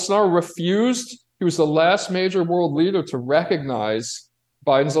Bolsonaro refused. He was the last major world leader to recognize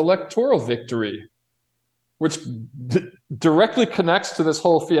Biden's electoral victory, which directly connects to this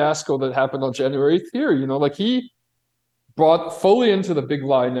whole fiasco that happened on January 8th here. He brought fully into the big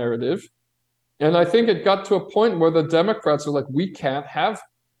lie narrative. And I think it got to a point where the Democrats are like, we can't have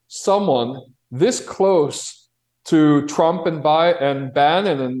someone this close to Trump and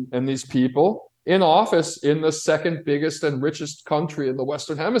Bannon and these people in office in the second biggest and richest country in the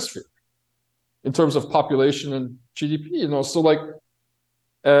Western Hemisphere in terms of population and GDP. So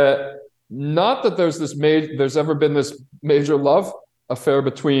not that there's ever been this major love affair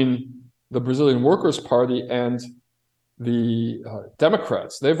between the Brazilian Workers' Party and the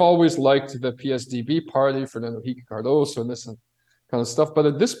Democrats. They've always liked the PSDB party, Fernando Henrique Cardoso, and this kind of stuff. But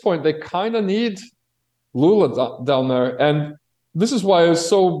at this point, they kind of need Lula down there. And this is why it was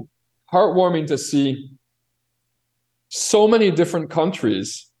so heartwarming to see so many different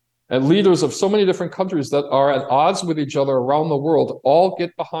countries and leaders of so many different countries that are at odds with each other around the world all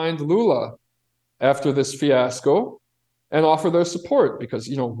get behind Lula after this fiasco and offer their support, because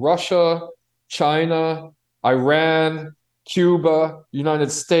Russia, China, Iran, Cuba,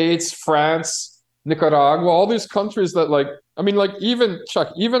 United States, France, Nicaragua, all these countries that even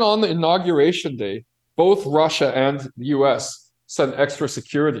Chuck, even on the inauguration day, both Russia and the US sent extra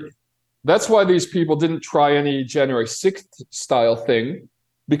security. That's why these people didn't try any January 6th style thing,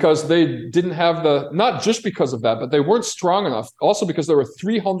 because they didn't have not just because of that, but they weren't strong enough. Also because there were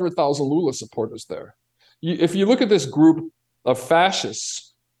 300,000 Lula supporters there. If you look at this group of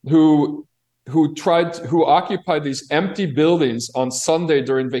fascists who occupied these empty buildings on Sunday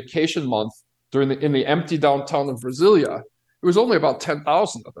during vacation month, in the empty downtown of Brasilia, it was only about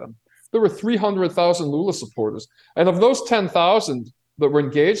 10,000 of them. There were 300,000 Lula supporters. And of those 10,000 that were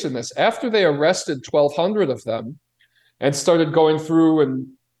engaged in this, after they arrested 1,200 of them and started going through and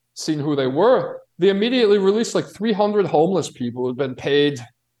seeing who they were, they immediately released 300 homeless people who had been paid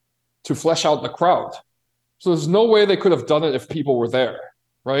to flesh out the crowd. So there's no way they could have done it if people were there,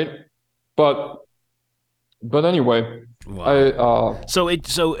 right? But anyway, wow. So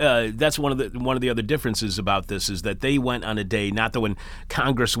that's one of the other differences about this, is that they went on a day not when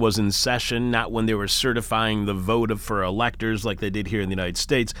Congress was in session, not when they were certifying the vote for electors like they did here in the United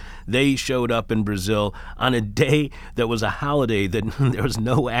States. They showed up in Brazil on a day that was a holiday, that there was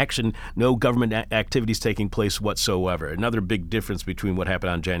no action, no government activities taking place whatsoever. Another big difference between what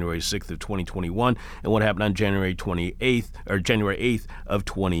happened on January 6th of 2021 and what happened on January 8th of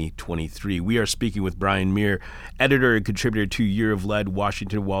 2023. We are speaking with Brian Mier, editor and contributor to Year of Lead,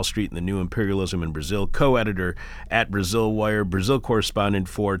 Washington, Wall Street, and the New Imperialism in Brazil, co-editor at Brazil Wire, Brazil correspondent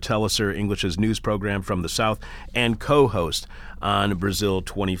for Telesur English's news program from the South, and co-host on Brazil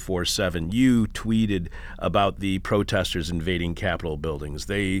 24/7. You tweeted about the protesters invading Capitol buildings.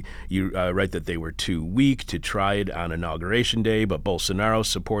 You write that they were too weak to try it on Inauguration Day, but Bolsonaro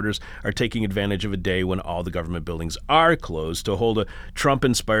supporters are taking advantage of a day when all the government buildings are closed to hold a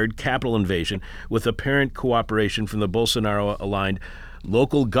Trump-inspired Capitol invasion with apparent cooperation from the Bolsonaro-aligned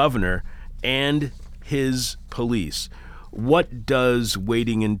local governor and his police. What does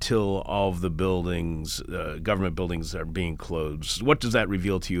waiting until all of the buildings, government buildings, are being closed, what does that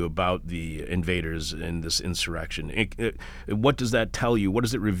reveal to you about the invaders in this insurrection? What does that tell you? What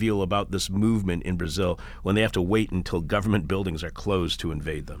does it reveal about this movement in Brazil when they have to wait until government buildings are closed to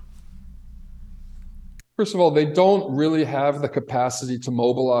invade them? First of all, they don't really have the capacity to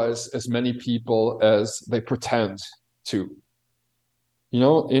mobilize as many people as they pretend to.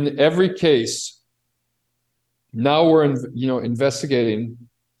 In every case, now we're investigating.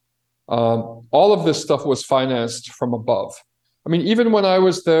 All of this stuff was financed from above. I mean, even when I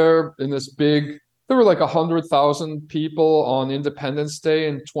was there in this there were like 100,000 people on Independence Day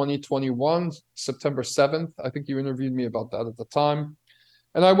in 2021, September 7th. I think you interviewed me about that at the time.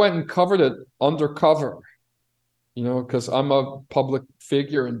 And I went and covered it undercover, because I'm a public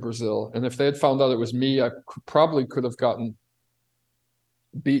figure in Brazil. And if they had found out it was me, I probably could have gotten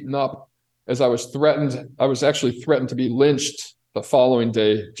beaten up, as I was threatened. I was actually threatened to be lynched the following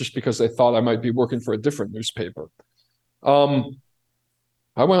day just because they thought I might be working for a different newspaper. I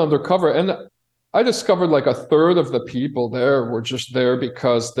went undercover, and I discovered like a third of the people there were just there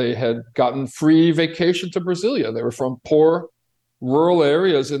because they had gotten free vacation to Brasilia. They were from poor rural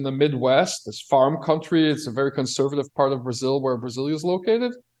areas in the Midwest, this farm country. It's a very conservative part of Brazil where Brasilia is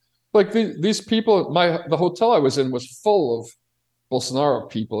located. Like these people, the hotel I was in was full of Bolsonaro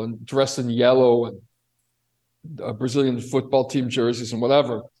people and dressed in yellow and Brazilian football team jerseys and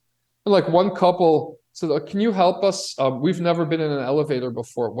whatever. And like one couple said, "Can you help us? We've never been in an elevator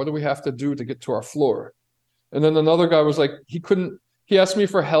before. What do we have to do to get to our floor?" And then another guy was like, he asked me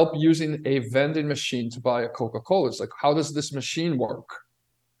for help using a vending machine to buy a Coca-Cola. It's like, how does this machine work?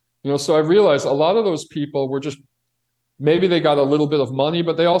 So I realized a lot of those people were just, maybe they got a little bit of money,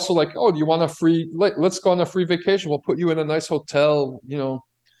 but they also like, oh, do you want let's go on a free vacation. We'll put you in a nice hotel,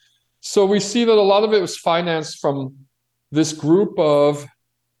 So we see that a lot of it was financed from this group of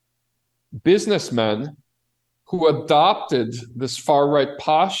businessmen who adopted this far-right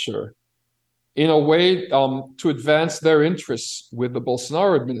posture in a way to advance their interests with the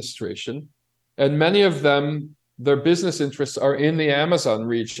Bolsonaro administration. And many of them, their business interests are in the Amazon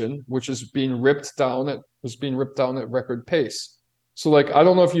region, which is being ripped down at record pace. So like, I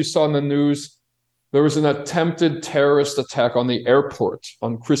don't know if you saw in the news, there was an attempted terrorist attack on the airport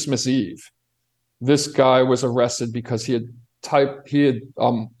on Christmas Eve. This guy was arrested because he had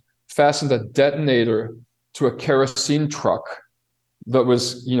fastened a detonator to a kerosene truck that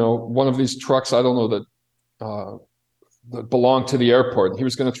was, one of these trucks, I don't know, that belonged to the airport. He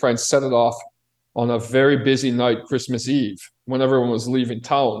was going to try and set it off on a very busy night, Christmas Eve, when everyone was leaving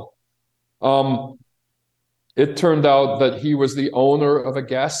town. It turned out that he was the owner of a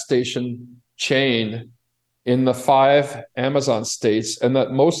gas station chain in the 5 Amazon states, and that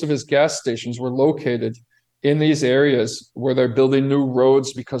most of his gas stations were located in these areas where they're building new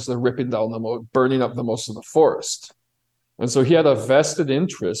roads because they're ripping down burning up the most of the forest. And so he had a vested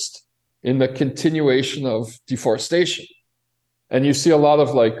interest in the continuation of deforestation. And you see a lot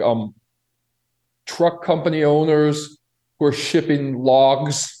of like truck company owners who are shipping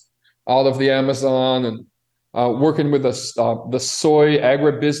logs out of the Amazon and working with the soy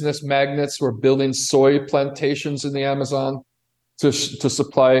agribusiness magnates who are building soy plantations in the Amazon to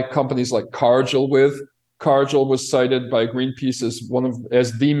supply companies like Cargill with. Cargill was cited by Greenpeace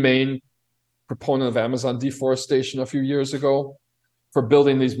as the main proponent of Amazon deforestation a few years ago for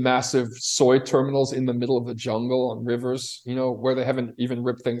building these massive soy terminals in the middle of the jungle on rivers, where they haven't even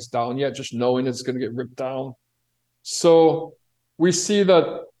ripped things down yet, just knowing it's going to get ripped down. So we see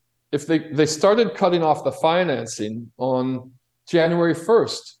that if they started cutting off the financing on January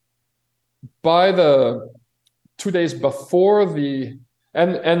 1st, by the 2 days before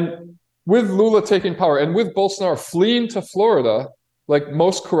and with Lula taking power and with Bolsonaro fleeing to Florida, like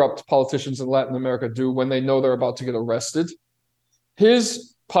most corrupt politicians in Latin America do when they know they're about to get arrested,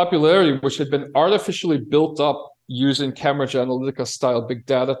 his popularity, which had been artificially built up using Cambridge Analytica style big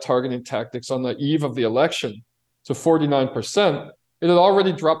data targeting tactics on the eve of the election to 49%, it had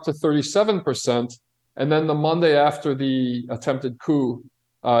already dropped to 37%. And then the Monday after the attempted coup,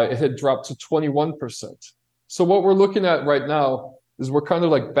 it had dropped to 21%. So what we're looking at right now is we're kind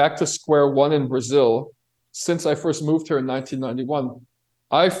of like back to square one in Brazil. Since I first moved here in 1991,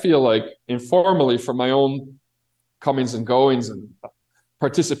 I feel like informally from my own comings and goings and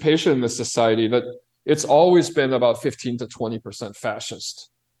participation in this society that it's always been about 15 to 20%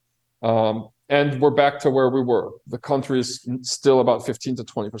 fascist. And we're back to where we were. The country is still about 15 to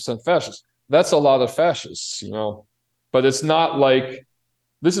 20% fascist. That's a lot of fascists, but it's not like,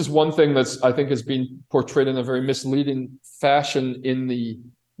 this is one thing that's, I think, is being portrayed in a very misleading fashion in the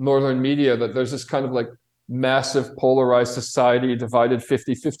Northern media, that there's this kind of like massive polarized society divided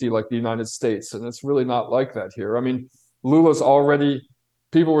 50-50 like the United States. And it's really not like that here. I mean, Lula's already,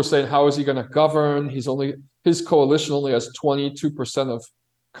 people were saying, how is he going to govern? His coalition only has 22% of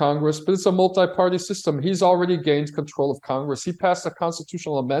Congress, but it's a multi-party system. He's already gained control of Congress. He passed a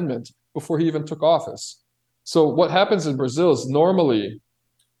constitutional amendment before he even took office. So what happens in Brazil is normally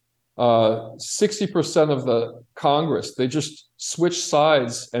 60% of the Congress, they just switch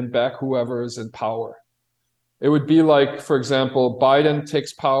sides and back whoever is in power. It would be like, for example, Biden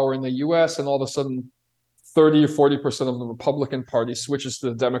takes power in the US and all of a sudden 30 or 40% of the Republican Party switches to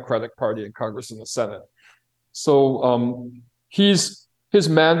the Democratic Party in Congress and the Senate. So his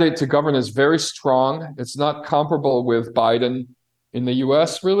mandate to govern is very strong. It's not comparable with Biden in the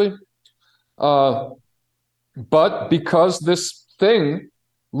US, really. But because this thing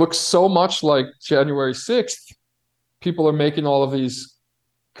looks so much like January 6th, people are making all of these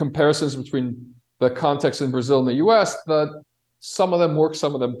comparisons between the context in Brazil and the US that some of them work,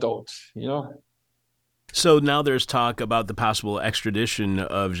 some of them don't, you know? So now there's talk about the possible extradition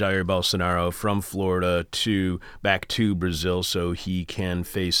of Jair Bolsonaro from Florida back to Brazil so he can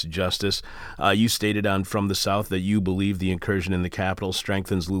face justice. You stated on From the South that you believe the incursion in the capital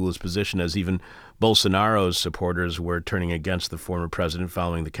strengthens Lula's position, as even Bolsonaro's supporters were turning against the former president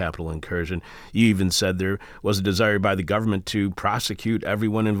following the Capitol incursion. You even said there was a desire by the government to prosecute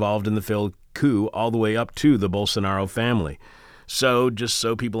everyone involved in the failed coup, all the way up to the Bolsonaro family. So, just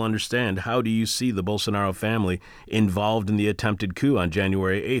so people understand, how do you see the Bolsonaro family involved in the attempted coup on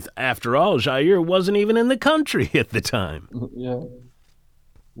January 8th? After all, Jair wasn't even in the country at the time. Yeah.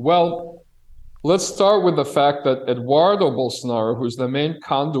 Well, let's start with the fact that Eduardo Bolsonaro, who's the main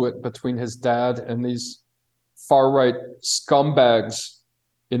conduit between his dad and these far-right scumbags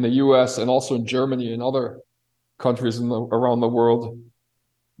in the US and also in Germany and other countries around the world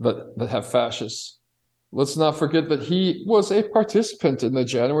that have fascists. Let's not forget that he was a participant in the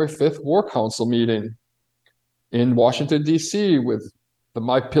January 5th War Council meeting in Washington, D.C. with the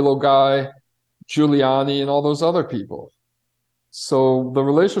My Pillow guy, Giuliani, and all those other people. So the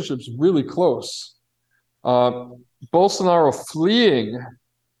relationship's really close. Bolsonaro fleeing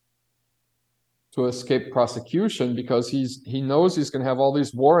to escape prosecution because he knows he's going to have all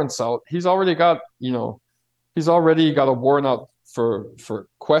these warrants out. He's already got a warrant out for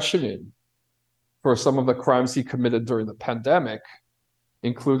questioning for some of the crimes he committed during the pandemic,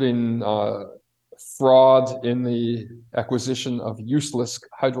 including fraud in the acquisition of useless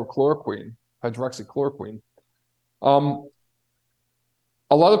hydroxychloroquine.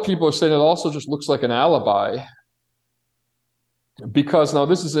 A lot of people are saying it also just looks like an alibi, because now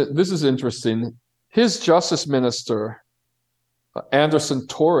this is interesting. His justice minister, Anderson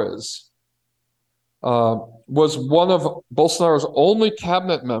Torres, was one of Bolsonaro's only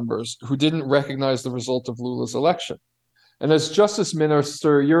cabinet members who didn't recognize the result of Lula's election. And as justice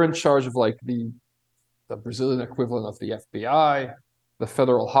minister, you're in charge of like the Brazilian equivalent of the FBI, the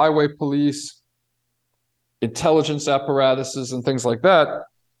Federal Highway Police, intelligence apparatuses, and things like that.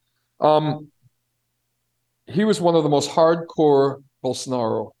 He was one of the most hardcore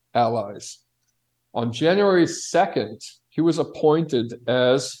Bolsonaro allies. On January 2nd, he was appointed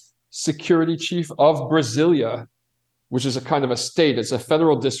as security chief of Brasilia, which is a kind of a state. It's a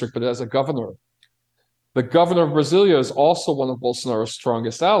federal district, but it has a governor. The governor of Brasilia is also one of Bolsonaro's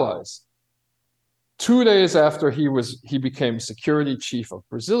strongest allies. 2 days after he became security chief of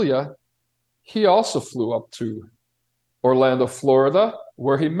Brasilia, he also flew up to Orlando, Florida,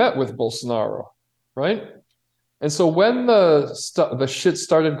 where he met with Bolsonaro, right? And so when the shit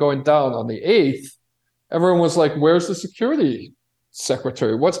started going down on the 8th, everyone was like, where's the security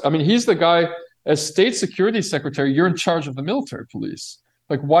secretary? He's the guy, as state security secretary, you're in charge of the military police.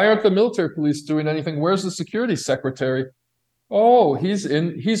 Like, why aren't the military police doing anything? Where's the security secretary? Oh,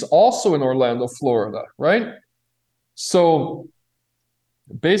 he's also in Orlando, Florida, right? So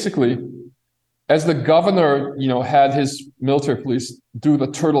basically, as the governor, had his military police do the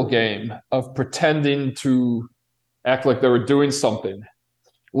turtle game of pretending to act like they were doing something,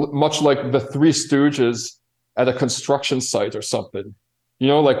 much like the Three Stooges at a construction site or something,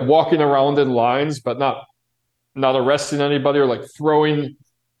 like walking around in lines, but not arresting anybody, or like throwing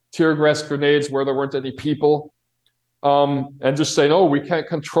tear gas grenades where there weren't any people, and just saying, oh, we can't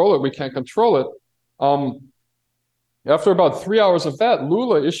control it. After about 3 hours of that,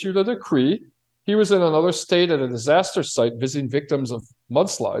 Lula issued a decree. He was in another state at a disaster site visiting victims of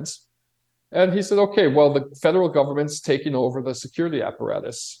mudslides. And he said, okay, well, the federal government's taking over the security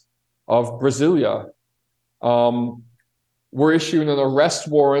apparatus of Brasilia. We're issuing an arrest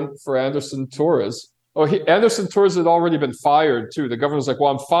warrant for Anderson Torres. Anderson Torres had already been fired too. The governor's like,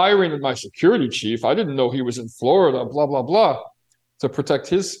 well, I'm firing my security chief. I didn't know he was in Florida, blah, blah, blah, to protect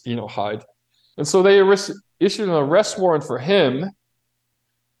his, hide. And so they issued an arrest warrant for him.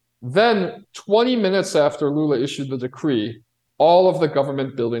 Then 20 minutes after Lula issued the decree, all of the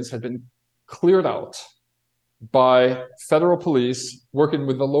government buildings had been cleared out by federal police working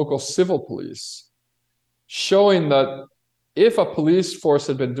with the local civil police, showing that if a police force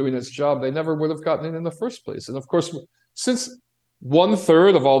had been doing its job, they never would have gotten in the first place. And of course, since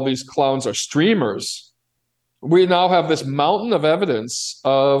 1/3 of all these clowns are streamers, we now have this mountain of evidence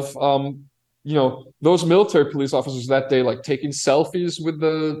of, those military police officers that day, like taking selfies with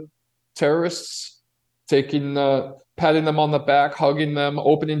the terrorists, patting them on the back, hugging them,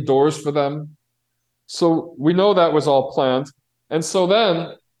 opening doors for them. So we know that was all planned. And so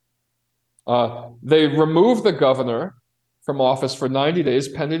then they removed the governor from office for 90 days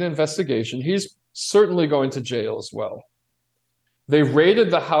pending investigation. He's certainly going to jail as well. They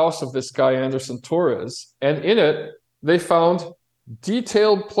raided the house of this guy, Anderson Torres, and in it, they found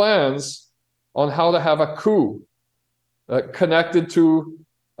detailed plans on how to have a coup connected to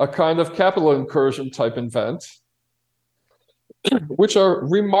a kind of capital incursion type event, which are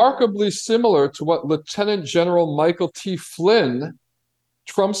remarkably similar to what Lieutenant General Michael T. Flynn,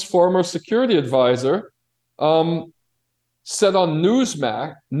 Trump's former security advisor, said on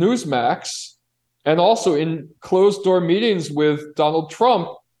Newsmax, and also in closed-door meetings with Donald Trump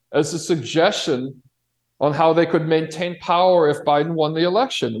as a suggestion on how they could maintain power if Biden won the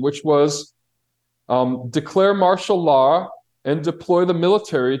election, which was declare martial law and deploy the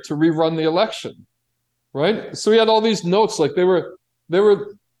military to rerun the election, right? So he had all these notes, like they were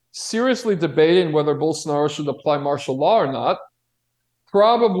seriously debating whether Bolsonaro should apply martial law or not,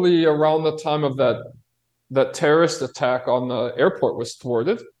 probably around the time of that terrorist attack on the airport was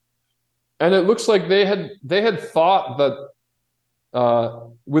thwarted. And it looks like they had thought that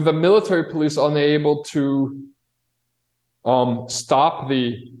with the military police unable to stop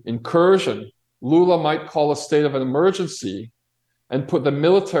the incursion, Lula might call a state of an emergency and put the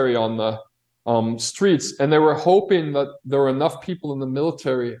military on the streets. And they were hoping that there were enough people in the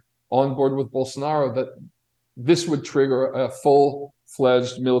military on board with Bolsonaro that this would trigger a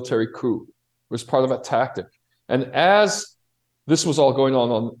full-fledged military coup. It was part of a tactic. And as this was all going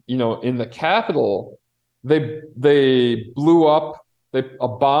on in the Capitol, they blew up, a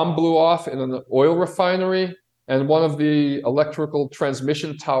bomb blew off in an oil refinery, and one of the electrical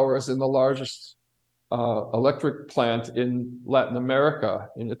transmission towers in the largest electric plant in Latin America,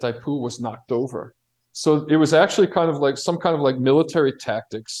 in Itaipu, was knocked over. So it was actually kind of like some kind of like military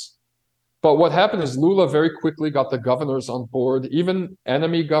tactics. But what happened is Lula very quickly got the governors on board, even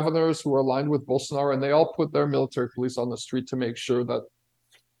enemy governors who were aligned with Bolsonaro, and they all put their military police on the street to make sure that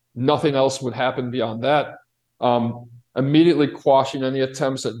nothing else would happen beyond that, immediately quashing any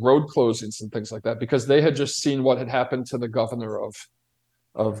attempts at road closings and things like that, because they had just seen what had happened to the governor of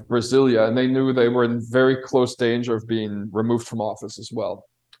Brasilia, and they knew they were in very close danger of being removed from office as well.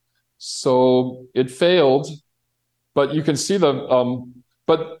 So it failed, but you can see in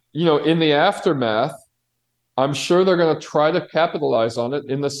the aftermath, I'm sure they're going to try to capitalize on it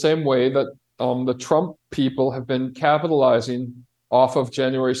in the same way that the Trump people have been capitalizing off of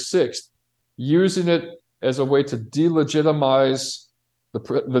January 6th, using it as a way to delegitimize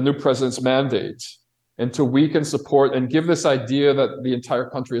the new president's mandate and to weaken support and give this idea that the entire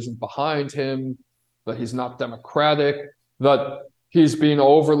country isn't behind him, that he's not democratic, that he's being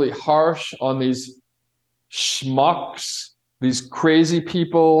overly harsh on these schmucks, these crazy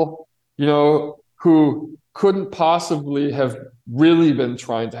people, who couldn't possibly have really been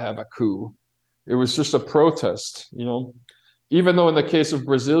trying to have a coup. It was just a protest, Even though in the case of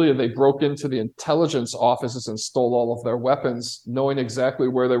Brasilia, they broke into the intelligence offices and stole all of their weapons, knowing exactly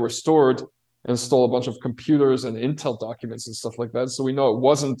where they were stored, and stole a bunch of computers and intel documents and stuff like that. So we know it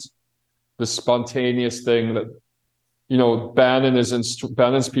wasn't the spontaneous thing that,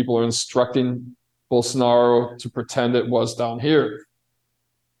 Bannon's people are instructing Bolsonaro to pretend it was down here.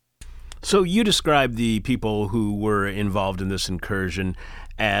 So you described the people who were involved in this incursion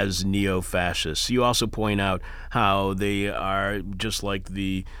as neo-fascists. You also point out how they are just like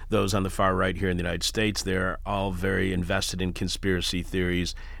those on the far right here in the United States. They're all very invested in conspiracy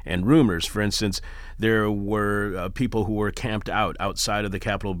theories and rumors. For instance, there were people who were camped outside of the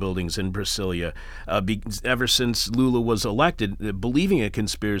Capitol buildings in Brasilia ever since Lula was elected, believing a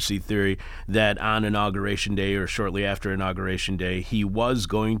conspiracy theory that on Inauguration Day or shortly after Inauguration Day, he was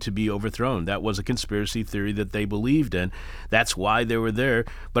going to be overthrown. That was a conspiracy theory that they believed in. That's why they were there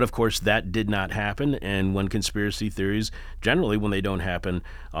But of course, that did not happen. And when conspiracy theories, generally when they don't happen,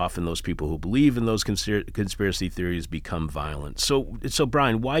 often those people who believe in those conspiracy theories become violent. So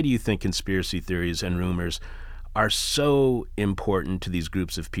Brian, why do you think conspiracy theories and rumors are so important to these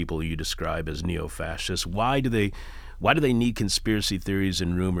groups of people you describe as neo-fascists? Why do they need conspiracy theories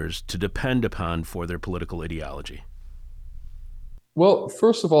and rumors to depend upon for their political ideology? Well,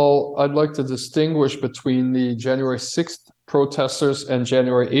 first of all, I'd like to distinguish between the January 6th protesters and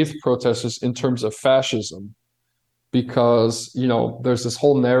January 8th protesters in terms of fascism, because, there's this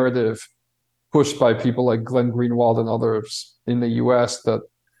whole narrative pushed by people like Glenn Greenwald and others in the US that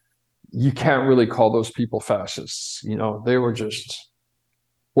you can't really call those people fascists. They were just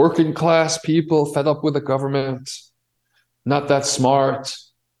working class people fed up with the government, not that smart,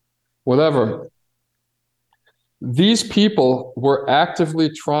 whatever. These people were actively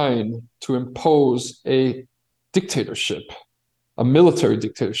trying to impose a dictatorship, a military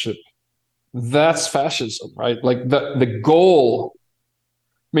dictatorship. That's fascism, right? Like the goal.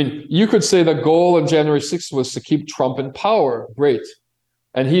 You could say the goal in January 6th was to keep Trump in power. Great.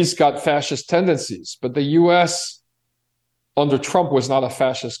 And he's got fascist tendencies. But the US under Trump was not a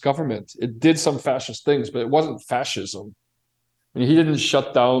fascist government. It did some fascist things, but it wasn't fascism. He didn't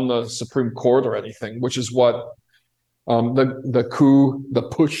shut down the Supreme Court or anything, which is what the coup, the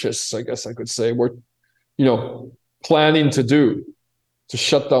pushists, I guess I could say, were, planning to do, to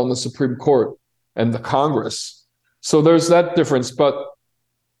shut down the Supreme Court and the Congress. So there's that difference. But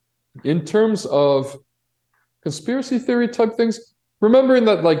in terms of conspiracy theory type things, remembering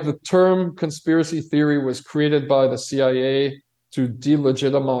that the term conspiracy theory was created by the CIA to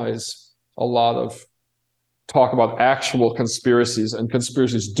delegitimize a lot of talk about actual conspiracies, and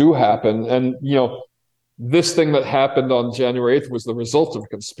conspiracies do happen. And, this thing that happened on January 8th was the result of a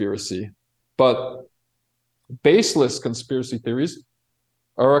conspiracy. But baseless conspiracy theories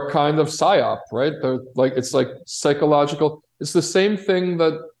are a kind of psyop, right? It's like psychological. It's the same thing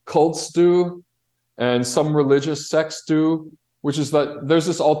that cults do and some religious sects do, which is that there's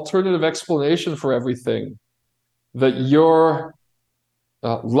this alternative explanation for everything that you're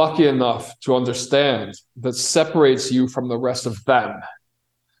lucky enough to understand that separates you from the rest of them.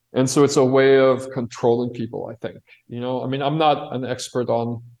 And so it's a way of controlling people, I think. I'm not an expert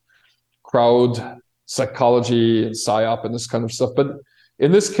on crowd psychology and psyop and this kind of stuff, but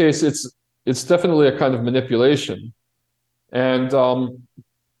in this case, it's definitely a kind of manipulation. And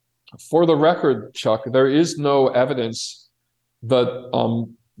for the record, Chuck, there is no evidence that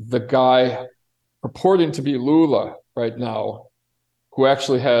the guy purporting to be Lula right now, who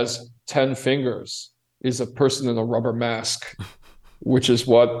actually has 10 fingers, is a person in a rubber mask, which is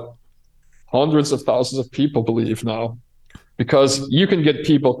what hundreds of thousands of people believe now. Because you can get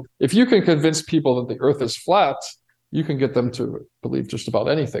people, if you can convince people that the earth is flat, you can get them to believe just about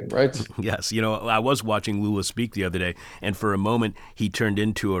anything, right? Yes. I was watching Lula speak the other day, and for a moment he turned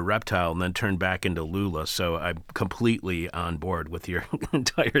into a reptile and then turned back into Lula. So I'm completely on board with your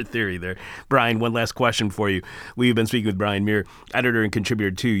entire theory there. Brian, one last question for you. We've been speaking with Brian Mier, editor and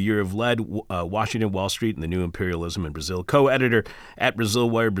contributor to Year of Lead, Washington, Wall Street, and the New Imperialism in Brazil, co-editor at Brazil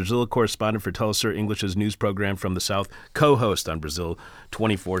Wire, Brazil correspondent for Telesur English's news program from the South, co-host on Brazil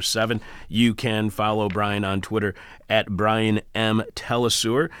 24/7. You can follow Brian on Twitter at Brian M.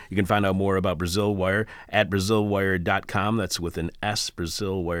 Telesur. You can find out more about Brazil Wire at BrazilWire.com. That's with an S,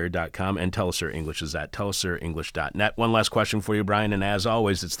 BrazilWire.com. And Telesur English is at TelesurEnglish.net. One last question for you, Brian. And as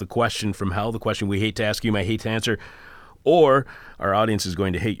always, it's the question from hell, the question we hate to ask, you might hate to answer, or our audience is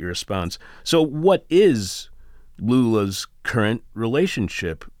going to hate your response. So what is Lula's current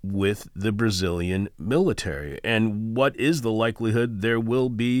relationship with the Brazilian military? And what is the likelihood there will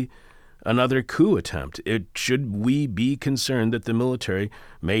be another coup attempt? Should we be concerned that the military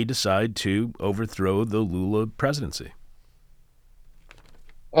may decide to overthrow the Lula presidency?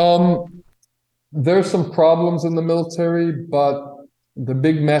 There's some problems in the military, but the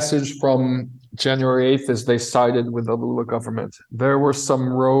big message from January 8th is they sided with the Lula government. There were some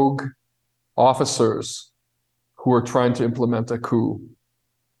rogue officers who were trying to implement a coup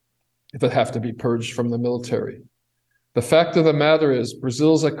that have to be purged from the military. The fact of the matter is,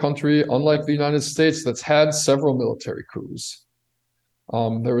 Brazil is a country, unlike the United States, that's had several military coups.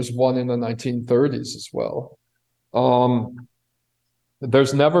 There was one in the 1930s as well.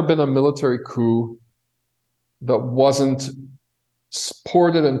 There's never been a military coup that wasn't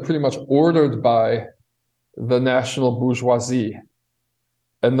supported and pretty much ordered by the national bourgeoisie.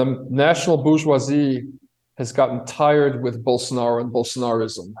 And the national bourgeoisie has gotten tired with Bolsonaro and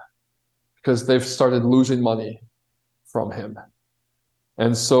Bolsonarism because they've started losing money from him.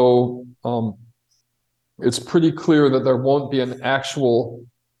 And so it's pretty clear that there won't be an actual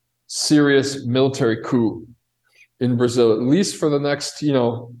serious military coup in Brazil, at least for the next,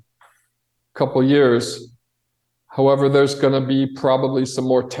 couple years. However, there's going to be probably some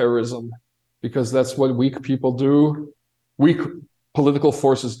more terrorism, because that's what weak people do. Weak political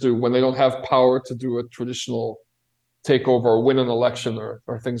forces do when they don't have power to do a traditional takeover or win an election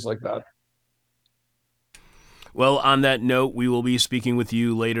or things like that. Well, on that note, we will be speaking with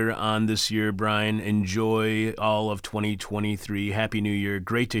you later on this year, Brian. Enjoy all of 2023. Happy New Year.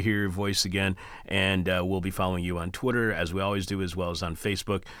 Great to hear your voice again. And we'll be following you on Twitter, as we always do, as well as on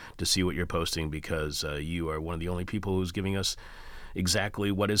Facebook, to see what you're posting, because you are one of the only people who's giving us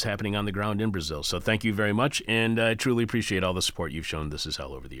exactly what is happening on the ground in Brazil. So thank you very much, and I truly appreciate all the support you've shown This Is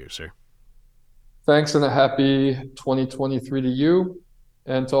Hell over the years, sir. Thanks, and a happy 2023 to you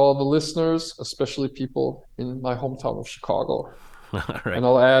and to all the listeners, especially people in my hometown of Chicago. All right. And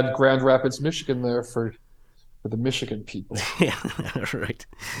I'll add Grand Rapids, Michigan there for the Michigan people. Yeah, all right.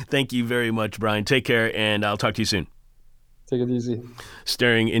 Thank you very much, Brian. Take care, and I'll talk to you soon. Take it easy.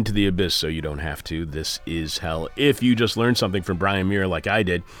 Staring into the abyss so you don't have to. This is hell. If you just learned something from Brian Muir like I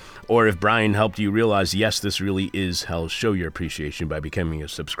did, or if Brian helped you realize, yes, this really is hell, show your appreciation by becoming a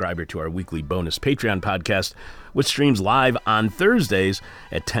subscriber to our weekly bonus Patreon podcast, which streams live on Thursdays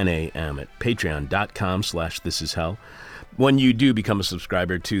at 10 a.m. at patreon.com/thisishell. When you do become a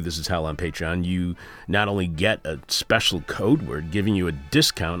subscriber to This Is Hell on Patreon, you not only get a special code word giving you a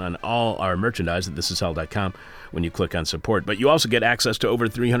discount on all our merchandise at thisishell.com when you click on support, but you also get access to over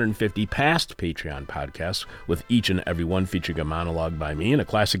 350 past Patreon podcasts, with each and every one featuring a monologue by me and a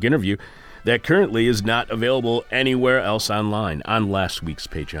classic interview that currently is not available anywhere else online on last week's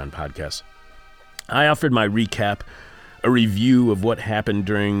Patreon podcast. I offered my recap, a review of what happened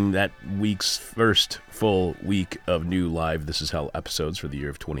during that week's first full week of new live This Is Hell episodes for the year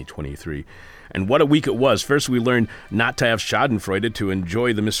of 2023. And what a week it was. First, we learned not to have schadenfreude, to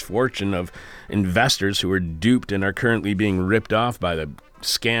enjoy the misfortune of investors who were duped and are currently being ripped off by the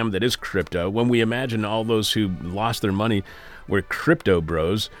scam that is crypto. When we imagine all those who lost their money were crypto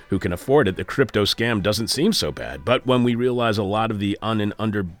bros who can afford it, the crypto scam doesn't seem so bad. But when we realize a lot of the and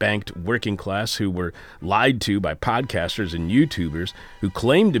underbanked working class who were lied to by podcasters and YouTubers who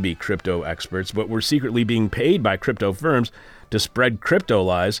claimed to be crypto experts but were secretly being paid by crypto firms to spread crypto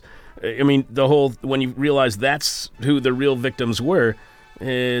lies, I mean, when you realize that's who the real victims were,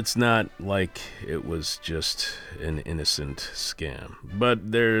 it's not like it was just an innocent scam.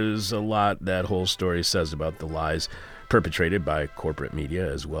 But there's a lot that whole story says about the lies perpetrated by corporate media,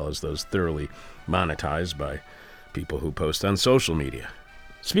 as well as those thoroughly monetized by people who post on social media.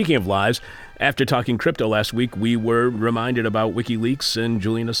 Speaking of lies, after talking crypto last week, we were reminded about WikiLeaks and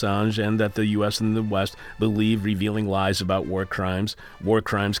Julian Assange, and that the U.S. and the West believe revealing lies about war crimes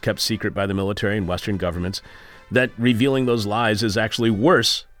kept secret by the military and Western governments, that revealing those lies is actually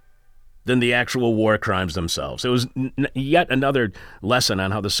worse than the actual war crimes themselves. It was yet another lesson on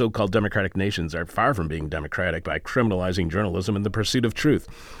how the so-called democratic nations are far from being democratic by criminalizing journalism in the pursuit of truth.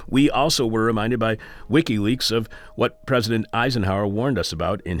 We also were reminded by WikiLeaks of what President Eisenhower warned us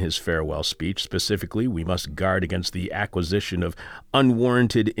about in his farewell speech. Specifically, we must guard against the acquisition of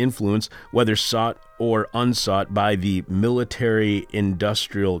unwarranted influence, whether sought or unsought, by the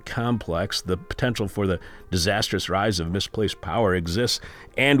military-industrial complex. The potential for the disastrous rise of misplaced power exists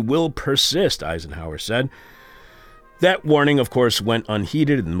and will persist, Eisenhower said. That warning, of course, went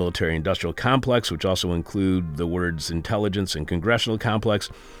unheeded in the military-industrial complex, which also include the words intelligence and congressional complex.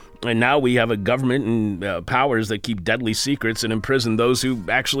 And now we have a government and powers that keep deadly secrets and imprison those who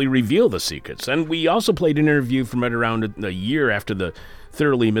actually reveal the secrets. And we also played an interview from right around a year after the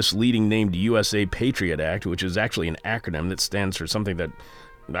thoroughly misleading named USA Patriot Act, which is actually an acronym that stands for something that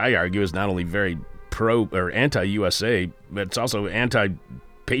I argue is not only very pro or anti-USA, but it's also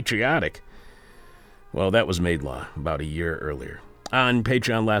anti-patriotic. Well, that was made law about a year earlier. On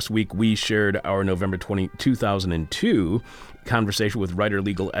Patreon last week, we shared our November 2002 conversation with writer,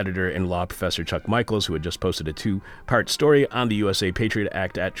 legal editor, and law professor Chuck Michaels, who had just posted a 2-part story on the USA Patriot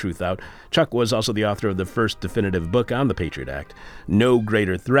Act at Truth Out. Chuck was also the author of the first definitive book on the Patriot Act, No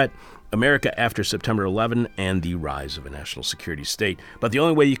Greater Threat: America After September 11 and the Rise of a National Security State. But the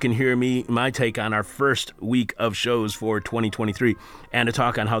only way you can hear my take on our first week of shows for 2023 and a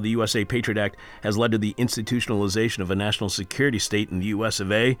talk on how the USA Patriot Act has led to the institutionalization of a national security state in the U.S.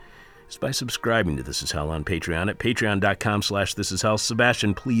 of A. is by subscribing to This Is Hell on Patreon at patreon.com/thisishell.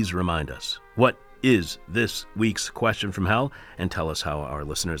 Sebastian, please remind us, what is this week's question from hell, and tell us how our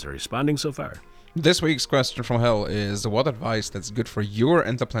listeners are responding so far. This week's question from hell is, what advice that's good for your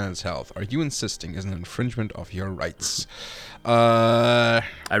and the planet's health are you insisting is an infringement of your rights? I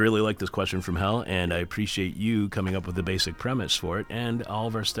really like this question from hell, and I appreciate you coming up with the basic premise for it, and all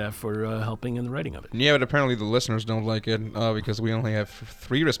of our staff for helping in the writing of it. Yeah, but apparently the listeners don't like it because we only have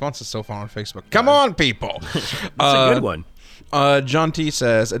 3 responses so far on Facebook. Come on, people! It's a good one. John T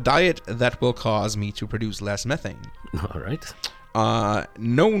says, a diet that will cause me to produce less methane. All right.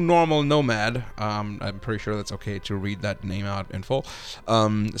 No Normal Nomad, I'm pretty sure that's okay to read that name out in full,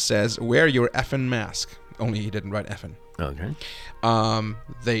 says, wear your effin' mask. Only he didn't write effin'. Okay.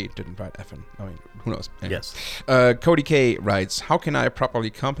 They didn't write effin'. I mean, who knows? Anyway. Yes. Cody K writes, how can I properly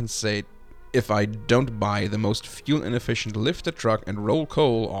compensate if I don't buy the most fuel-inefficient lifted truck and roll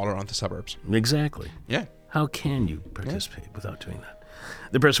coal all around the suburbs? Exactly. Yeah. How can you participate without doing that?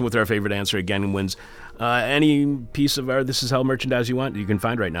 The person with our favorite answer again wins any piece of our This Is Hell merchandise you want. You can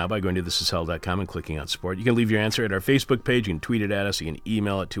find right now by going to thisishell.com and clicking on support. You can leave your answer at our Facebook page. You can tweet it at us. You can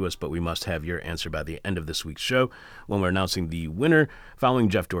email it to us, but we must have your answer by the end of this week's show when we're announcing the winner. Following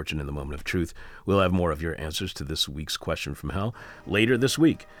Jeff Dorchin in the Moment of Truth, we'll have more of your answers to this week's question from hell later this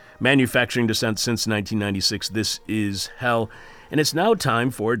week. Manufacturing Descent since 1996. This is hell. And it's now time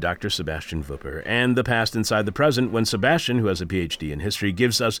for Dr. Sebastian Wupper and the past inside the present, when Sebastian, who has a PhD in history,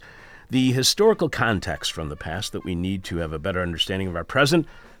 gives us the historical context from the past that we need to have a better understanding of our present.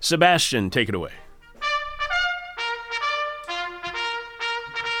 Sebastian, take it away.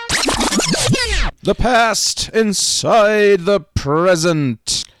 The past inside the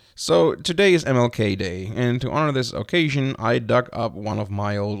present. So today is MLK Day, and to honor this occasion, I dug up one of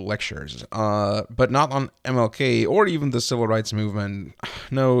my old lectures, but not on MLK or even the civil rights movement.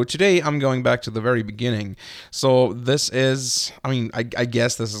 No, today I'm going back to the very beginning. So this is, I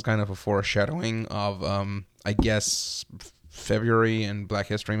guess this is kind of a foreshadowing of, February and Black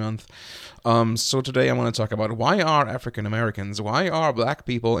History Month. So today I want to talk about why are African Americans, why are black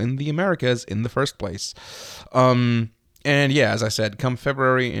people in the Americas in the first place? And yeah, as I said, come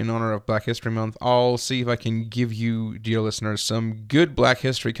February, in honor of Black History Month, I'll see if I can give you, dear listeners, some good Black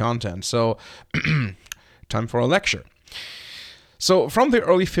history content. So, time for a lecture. So, from the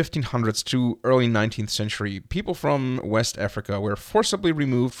early 1500s to early 19th century, people from West Africa were forcibly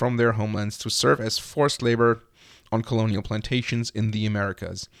removed from their homelands to serve as forced labor on colonial plantations in the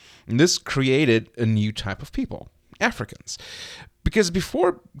Americas. And this created a new type of people, Africans. Because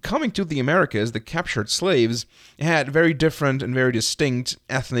before coming to the Americas, the captured slaves had very different and very distinct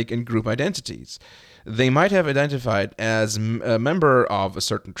ethnic and group identities. They might have identified as a member of a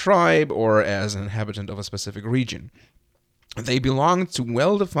certain tribe or as an inhabitant of a specific region. They belonged to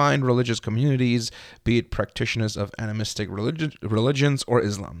well-defined religious communities, be it practitioners of animistic religions or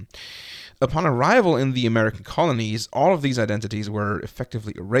Islam. Upon arrival in the American colonies, all of these identities were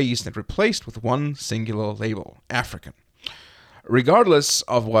effectively erased and replaced with one singular label, African. Regardless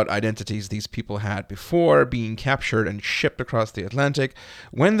of what identities these people had before being captured and shipped across the Atlantic,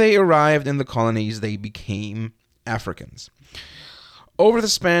 when they arrived in the colonies, they became Africans. Over the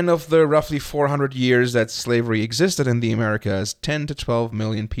span of the roughly 400 years that slavery existed in the Americas, 10 to 12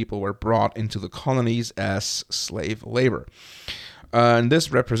 million people were brought into the colonies as slave labor. And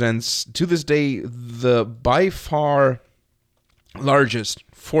this represents, to this day, the by far largest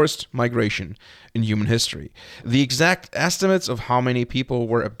forced migration in human history. The exact estimates of how many people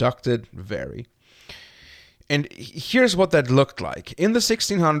were abducted vary. And here's what that looked like. In the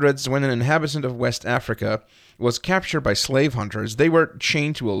 1600s, when an inhabitant of West Africa was captured by slave hunters, they were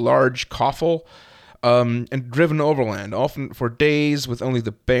chained to a large coffle and driven overland, often for days with only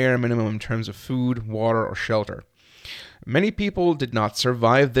the bare minimum in terms of food, water, or shelter. Many people did not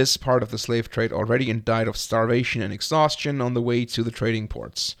survive this part of the slave trade already and died of starvation and exhaustion on the way to the trading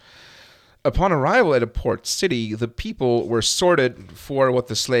ports. Upon arrival at a port city, the people were sorted for what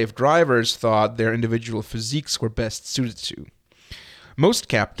the slave drivers thought their individual physiques were best suited to. Most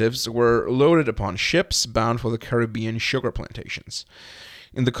captives were loaded upon ships bound for the Caribbean sugar plantations.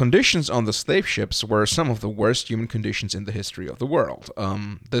 And the conditions on the slave ships were some of the worst human conditions in the history of the world.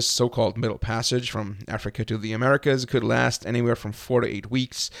 This so-called Middle Passage from Africa to the Americas could last anywhere from 4 to 8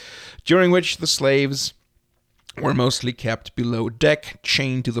 weeks, during which the slaves were mostly kept below deck,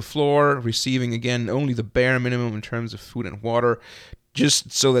 chained to the floor, receiving again only the bare minimum in terms of food and water,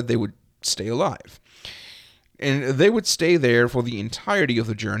 just so that they would stay alive. And they would stay there for the entirety of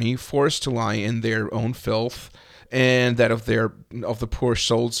the journey, forced to lie in their own filth, and that of the poor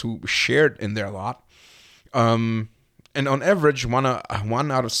souls who shared in their lot. And on average, one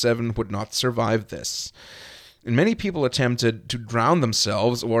out of 7 would not survive this. And many people attempted to drown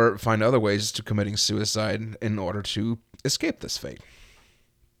themselves or find other ways to committing suicide in order to escape this fate.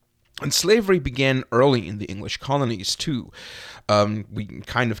 And slavery began early in the English colonies, too. We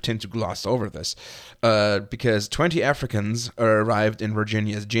kind of tend to gloss over this because 20 Africans arrived in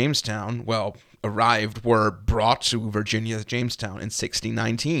Virginia's Jamestown. Well, were brought to Virginia's Jamestown in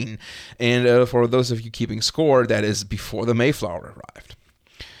 1619. And for those of you keeping score, that is before the Mayflower arrived.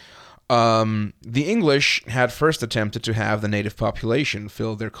 The English had first attempted to have the native population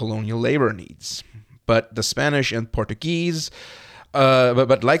fill their colonial labor needs. But the Spanish and Portuguese...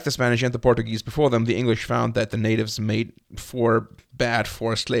 But like the Spanish and the Portuguese before them, the English found that the natives made for bad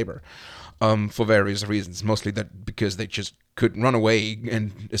forced labor for various reasons. Mostly that because they just could run away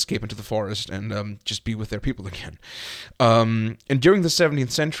and escape into the forest and just be with their people again. And during the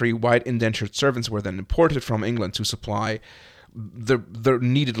 17th century, white indentured servants were then imported from England to supply the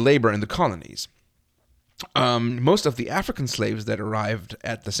needed labor in the colonies. Most of the African slaves that arrived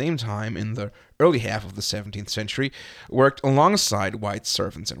at the same time in the early half of the 17th century worked alongside white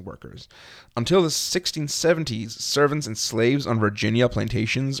servants and workers. Until the 1670s, servants and slaves on Virginia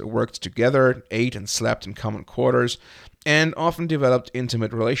plantations worked together, ate and slept in common quarters, and often developed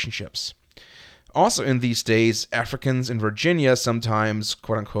intimate relationships. Also in these days, Africans in Virginia sometimes,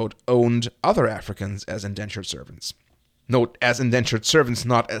 quote-unquote, owned other Africans as indentured servants. Note, as indentured servants,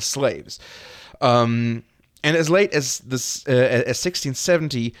 not as slaves. And as late as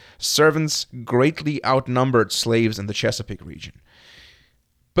 1670, servants greatly outnumbered slaves in the Chesapeake region.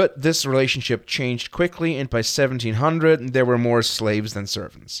 But this relationship changed quickly, and by 1700, there were more slaves than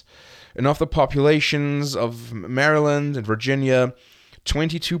servants. And of the populations of Maryland and Virginia,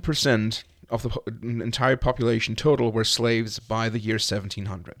 22% of the entire population total were slaves by the year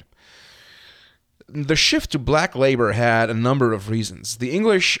 1700. The shift to black labor had a number of reasons. The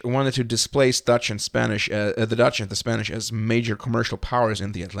English wanted to displace the Dutch and the Spanish as major commercial powers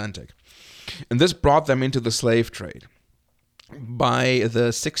in the Atlantic, and this brought them into the slave trade. By the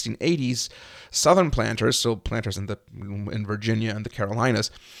 1680s, Southern planters, so planters in Virginia and the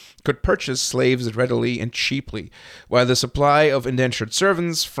Carolinas, could purchase slaves readily and cheaply, while the supply of indentured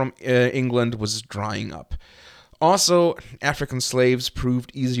servants from England was drying up. Also, African slaves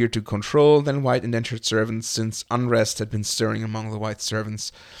proved easier to control than white indentured servants, since unrest had been stirring among the white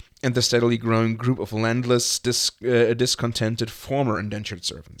servants and the steadily growing group of landless, discontented former indentured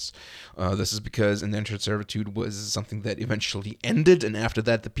servants. This is because indentured servitude was something that eventually ended, and after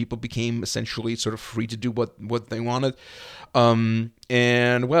that the people became essentially sort of free to do what they wanted. And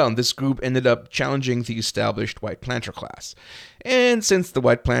this group ended up challenging the established white planter class. And since the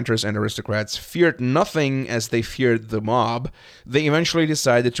white planters and aristocrats feared nothing as they feared the mob, they eventually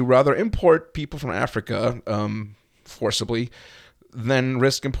decided to rather import people from Africa, forcibly, than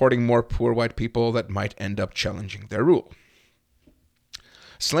risk importing more poor white people that might end up challenging their rule.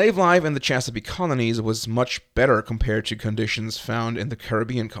 Slave life in the Chesapeake colonies was much better compared to conditions found in the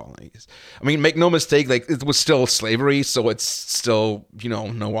Caribbean colonies. I mean, make no mistake, it was still slavery, so it's still,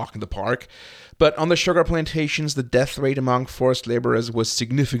 no walk in the park. But on the sugar plantations, the death rate among forced laborers was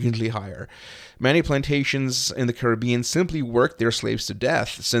significantly higher. Many plantations in the Caribbean simply worked their slaves to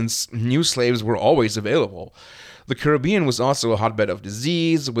death, since new slaves were always available. The Caribbean was also a hotbed of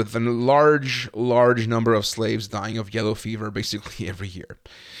disease, with a large number of slaves dying of yellow fever basically every year.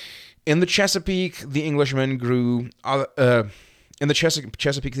 In the Chesapeake, the Englishmen grew other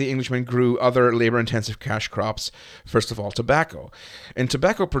labor-intensive cash crops, first of all tobacco. And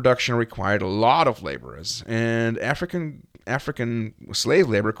tobacco production required a lot of laborers, and African slave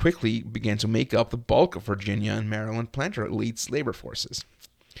labor quickly began to make up the bulk of Virginia and Maryland planter elites' labor forces.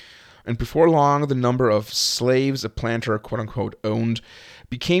 And before long, the number of slaves a planter, quote-unquote, owned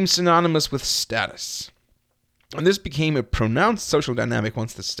became synonymous with status. And this became a pronounced social dynamic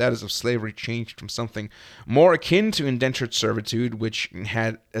once the status of slavery changed from something more akin to indentured servitude, which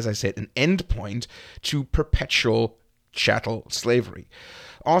had, as I said, an end point, to perpetual chattel slavery.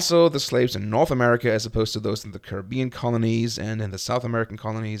 Also, the slaves in North America, as opposed to those in the Caribbean colonies and in the South American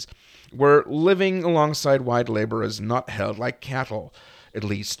colonies, were living alongside white laborers, not held like cattle, at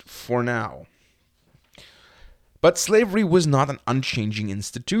least for now. But slavery was not an unchanging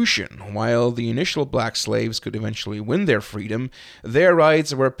institution. While the initial black slaves could eventually win their freedom, their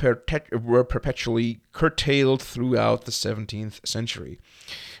rights were perpetually curtailed throughout the 17th century.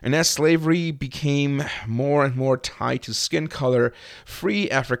 And as slavery became more and more tied to skin color, free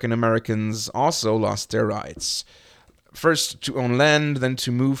African Americans also lost their rights. First to own land, then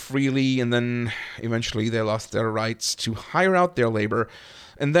to move freely, and then eventually they lost their rights to hire out their labor,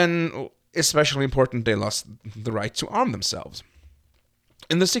 and then, especially important, they lost the right to arm themselves.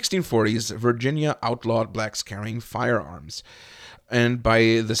 In the 1640s, Virginia outlawed blacks carrying firearms, and by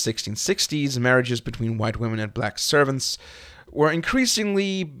the 1660s, marriages between white women and black servants were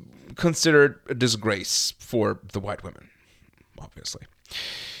increasingly considered a disgrace for the white women, obviously.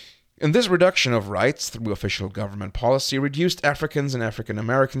 And this reduction of rights through official government policy reduced Africans and African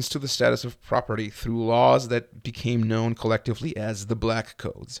Americans to the status of property through laws that became known collectively as the Black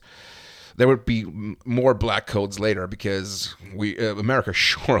Codes. There would be more Black Codes later because America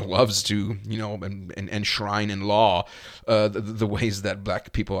sure loves to, enshrine in law the ways that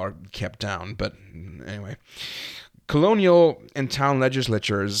black people are kept down. But anyway, colonial and town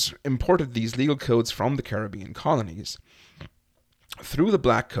legislatures imported these legal codes from the Caribbean colonies. Through the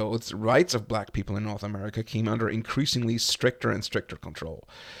Black Codes, rights of black people in North America came under increasingly stricter and stricter control.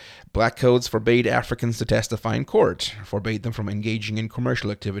 Black Codes forbade Africans to testify in court, forbade them from engaging in commercial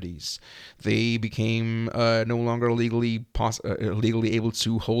activities. They became no longer legally able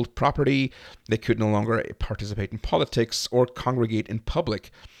to hold property. They could no longer participate in politics or congregate in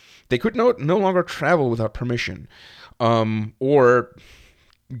public. They could no longer travel without permission, or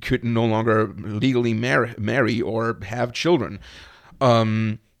could no longer legally marry or have children.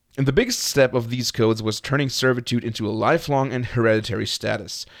 And the biggest step of these codes was turning servitude into a lifelong and hereditary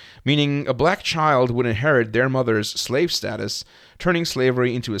status, meaning a black child would inherit their mother's slave status, turning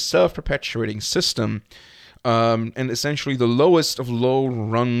slavery into a self-perpetuating system, and essentially the lowest of low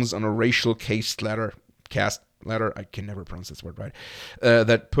rungs on a racial caste ladder, I can never pronounce this word right,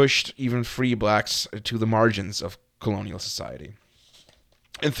 that pushed even free blacks to the margins of colonial society.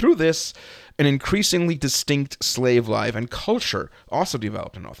 And through this, an increasingly distinct slave life and culture also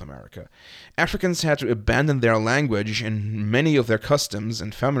developed in North America. Africans had to abandon their language and many of their customs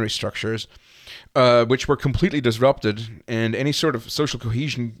and family structures, which were completely disrupted, and any sort of social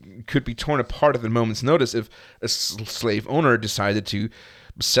cohesion could be torn apart at a moment's notice if a slave owner decided to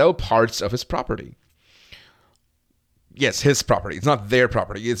sell parts of his property. Yes, his property. It's not their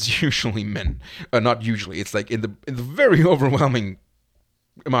property. It's usually men. Not usually. It's like in the very overwhelming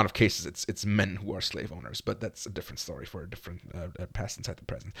amount of cases, it's men who are slave owners, but that's a different story for a different past inside the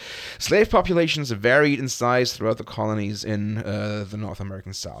present. Slave populations varied in size throughout the colonies in the North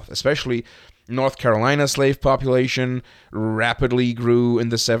American South. Especially North Carolina slave population rapidly grew in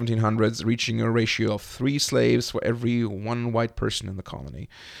the 1700s, reaching a ratio of 3 slaves for every 1 white person in the colony.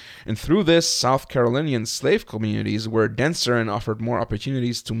 And through this, South Carolinian slave communities were denser and offered more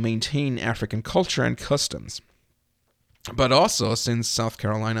opportunities to maintain African culture and customs. But also, since South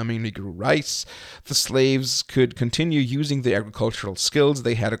Carolina mainly grew rice, the slaves could continue using the agricultural skills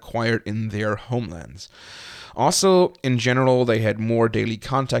they had acquired in their homelands. Also, in general, they had more daily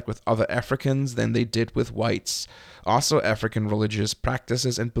contact with other Africans than they did with whites. Also, African religious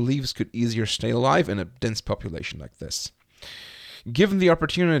practices and beliefs could easier stay alive in a dense population like this. Given the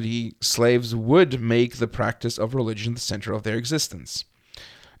opportunity, slaves would make the practice of religion the center of their existence.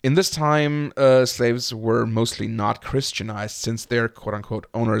 In this time, slaves were mostly not Christianized since their quote-unquote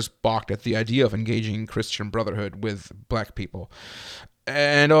owners balked at the idea of engaging in Christian brotherhood with black people.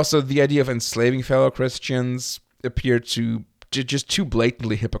 And also the idea of enslaving fellow Christians appeared to just too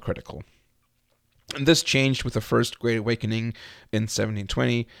blatantly hypocritical. And this changed with the First Great Awakening in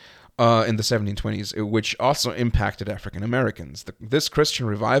 1720, in the 1720s, which also impacted African Americans. This Christian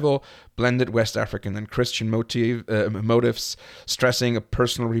revival blended West African and Christian motifs, stressing a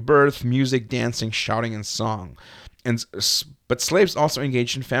personal rebirth, music, dancing, shouting, and song. But slaves also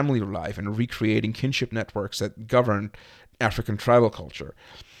engaged in family life and recreating kinship networks that governed African tribal culture.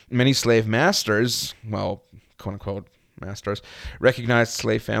 Many slave masters, well, quote-unquote masters, recognized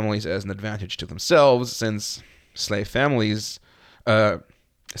slave families as an advantage to themselves since slave family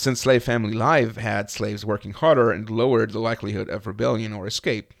life had slaves working harder and lowered the likelihood of rebellion or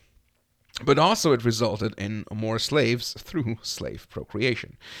escape. But also it resulted in more slaves through slave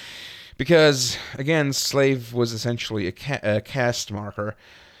procreation. Because, again, slave was essentially a caste marker,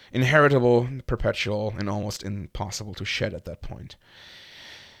 inheritable, perpetual, and almost impossible to shed at that point.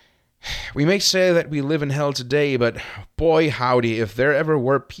 We may say that we live in hell today, but boy howdy, if there ever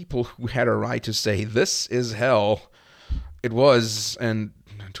were people who had a right to say, this is hell, it was, and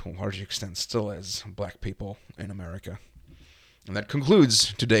to a large extent still is, black people in America. And that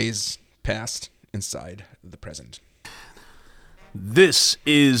concludes today's Past Inside the Present. This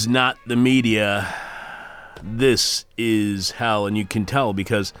is not the media. This is hell, and you can tell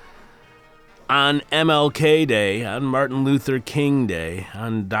because on MLK Day, on Martin Luther King Day,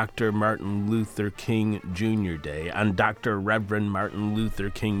 on Dr. Martin Luther King Jr. Day, on Dr. Reverend Martin Luther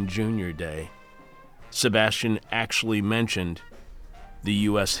King Jr. Day, Sebastian actually mentioned the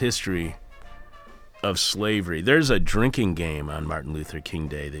U.S. history of slavery. There's a drinking game on Martin Luther King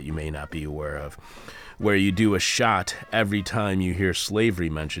Day that you may not be aware of, where you do a shot every time you hear slavery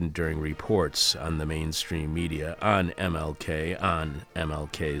mentioned during reports on the mainstream media on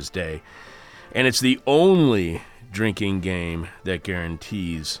MLK's Day. And it's the only drinking game that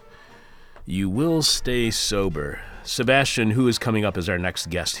guarantees you will stay sober. Sebastian, who is coming up as our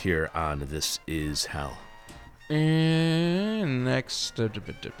next guest here on This Is Hell? And next,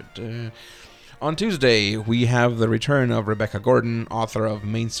 on Tuesday, we have the return of Rebecca Gordon, author of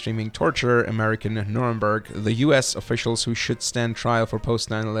Mainstreaming Torture, American Nuremberg, the U.S. officials who should stand trial for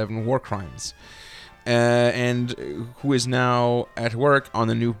post-9/11 war crimes, and who is now at work on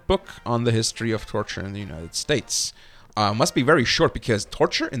a new book on the history of torture in the United States. Must be very short because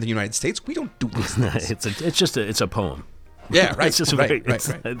torture in the United States, we don't do these things. It's a poem. Yeah, right. It's just right.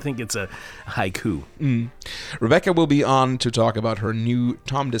 I think it's a haiku. Rebecca will be on to talk about her new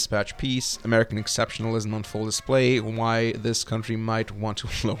Tom Dispatch piece, American Exceptionalism on Full Display, why this country might want to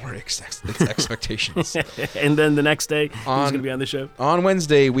lower its expectations. And then the next day, who's going to be on the show? On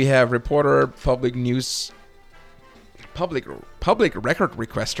Wednesday, we have reporter, public record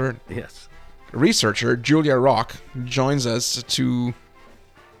requester, Yes. researcher Julia Rock joins us to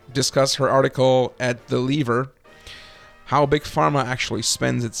discuss her article at The Lever, How Big Pharma Actually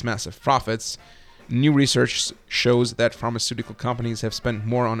Spends Its Massive Profits. New research shows that pharmaceutical companies have spent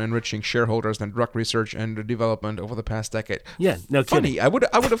more on enriching shareholders than drug research and development over the past decade. Yeah, no Funny, kidding. I would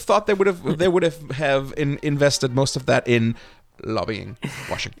have thought they would have invested most of that in lobbying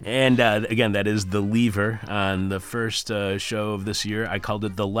Washington. And again, that is The Lever. On the first show of this year, I called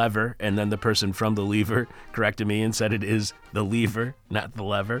it The Lever, and then the person from The Lever corrected me and said it is The Lever, not The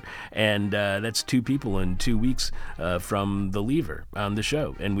Lever. And that's two people in 2 weeks from The Lever on the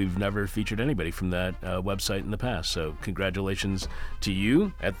show. And we've never featured anybody from that website in the past. So congratulations to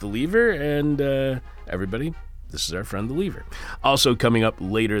you at The Lever and everybody. This is our friend The Lever. Also coming up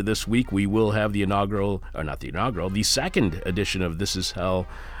later this week, we will have the second edition of This Is Hell,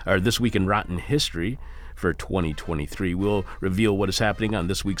 or This Week in Rotten History for 2023. We'll reveal what is happening on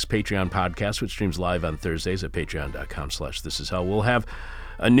this week's Patreon podcast, which streams live on Thursdays at patreon.com/thisishell. We'll have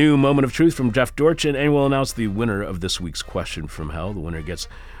a new moment of truth from Jeff Dorchin, and we'll announce the winner of this week's Question from Hell. The winner gets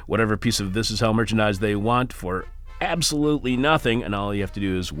whatever piece of This Is Hell merchandise they want for absolutely nothing, and all you have to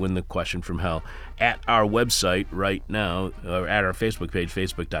do is win the Question from Hell at our website right now, or at our Facebook page,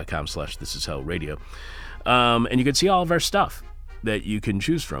 facebook.com/thisishellradio. And you can see all of our stuff that you can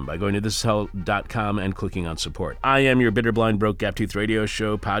choose from by going to thisishell.com and clicking on support. I am your bitter, blind, broke, gap-toothed radio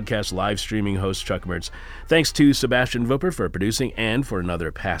show, podcast, live streaming host, Chuck Mertz. Thanks to Sebastian Vopper for producing and for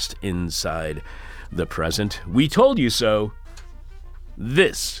another past Inside the Present. We told you so.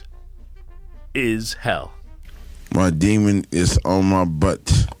 This is hell. My demon is on my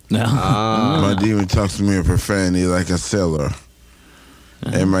butt. My demon talks to me in profanity like a sailor.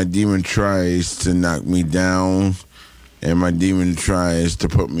 And my demon tries to knock me down. And my demon tries to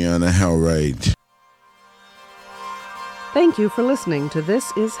put me on a hell ride. Thank you for listening to This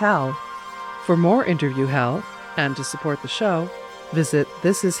Is Hell. For more interview hell and to support the show, visit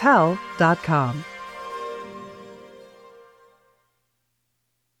thisishell.com.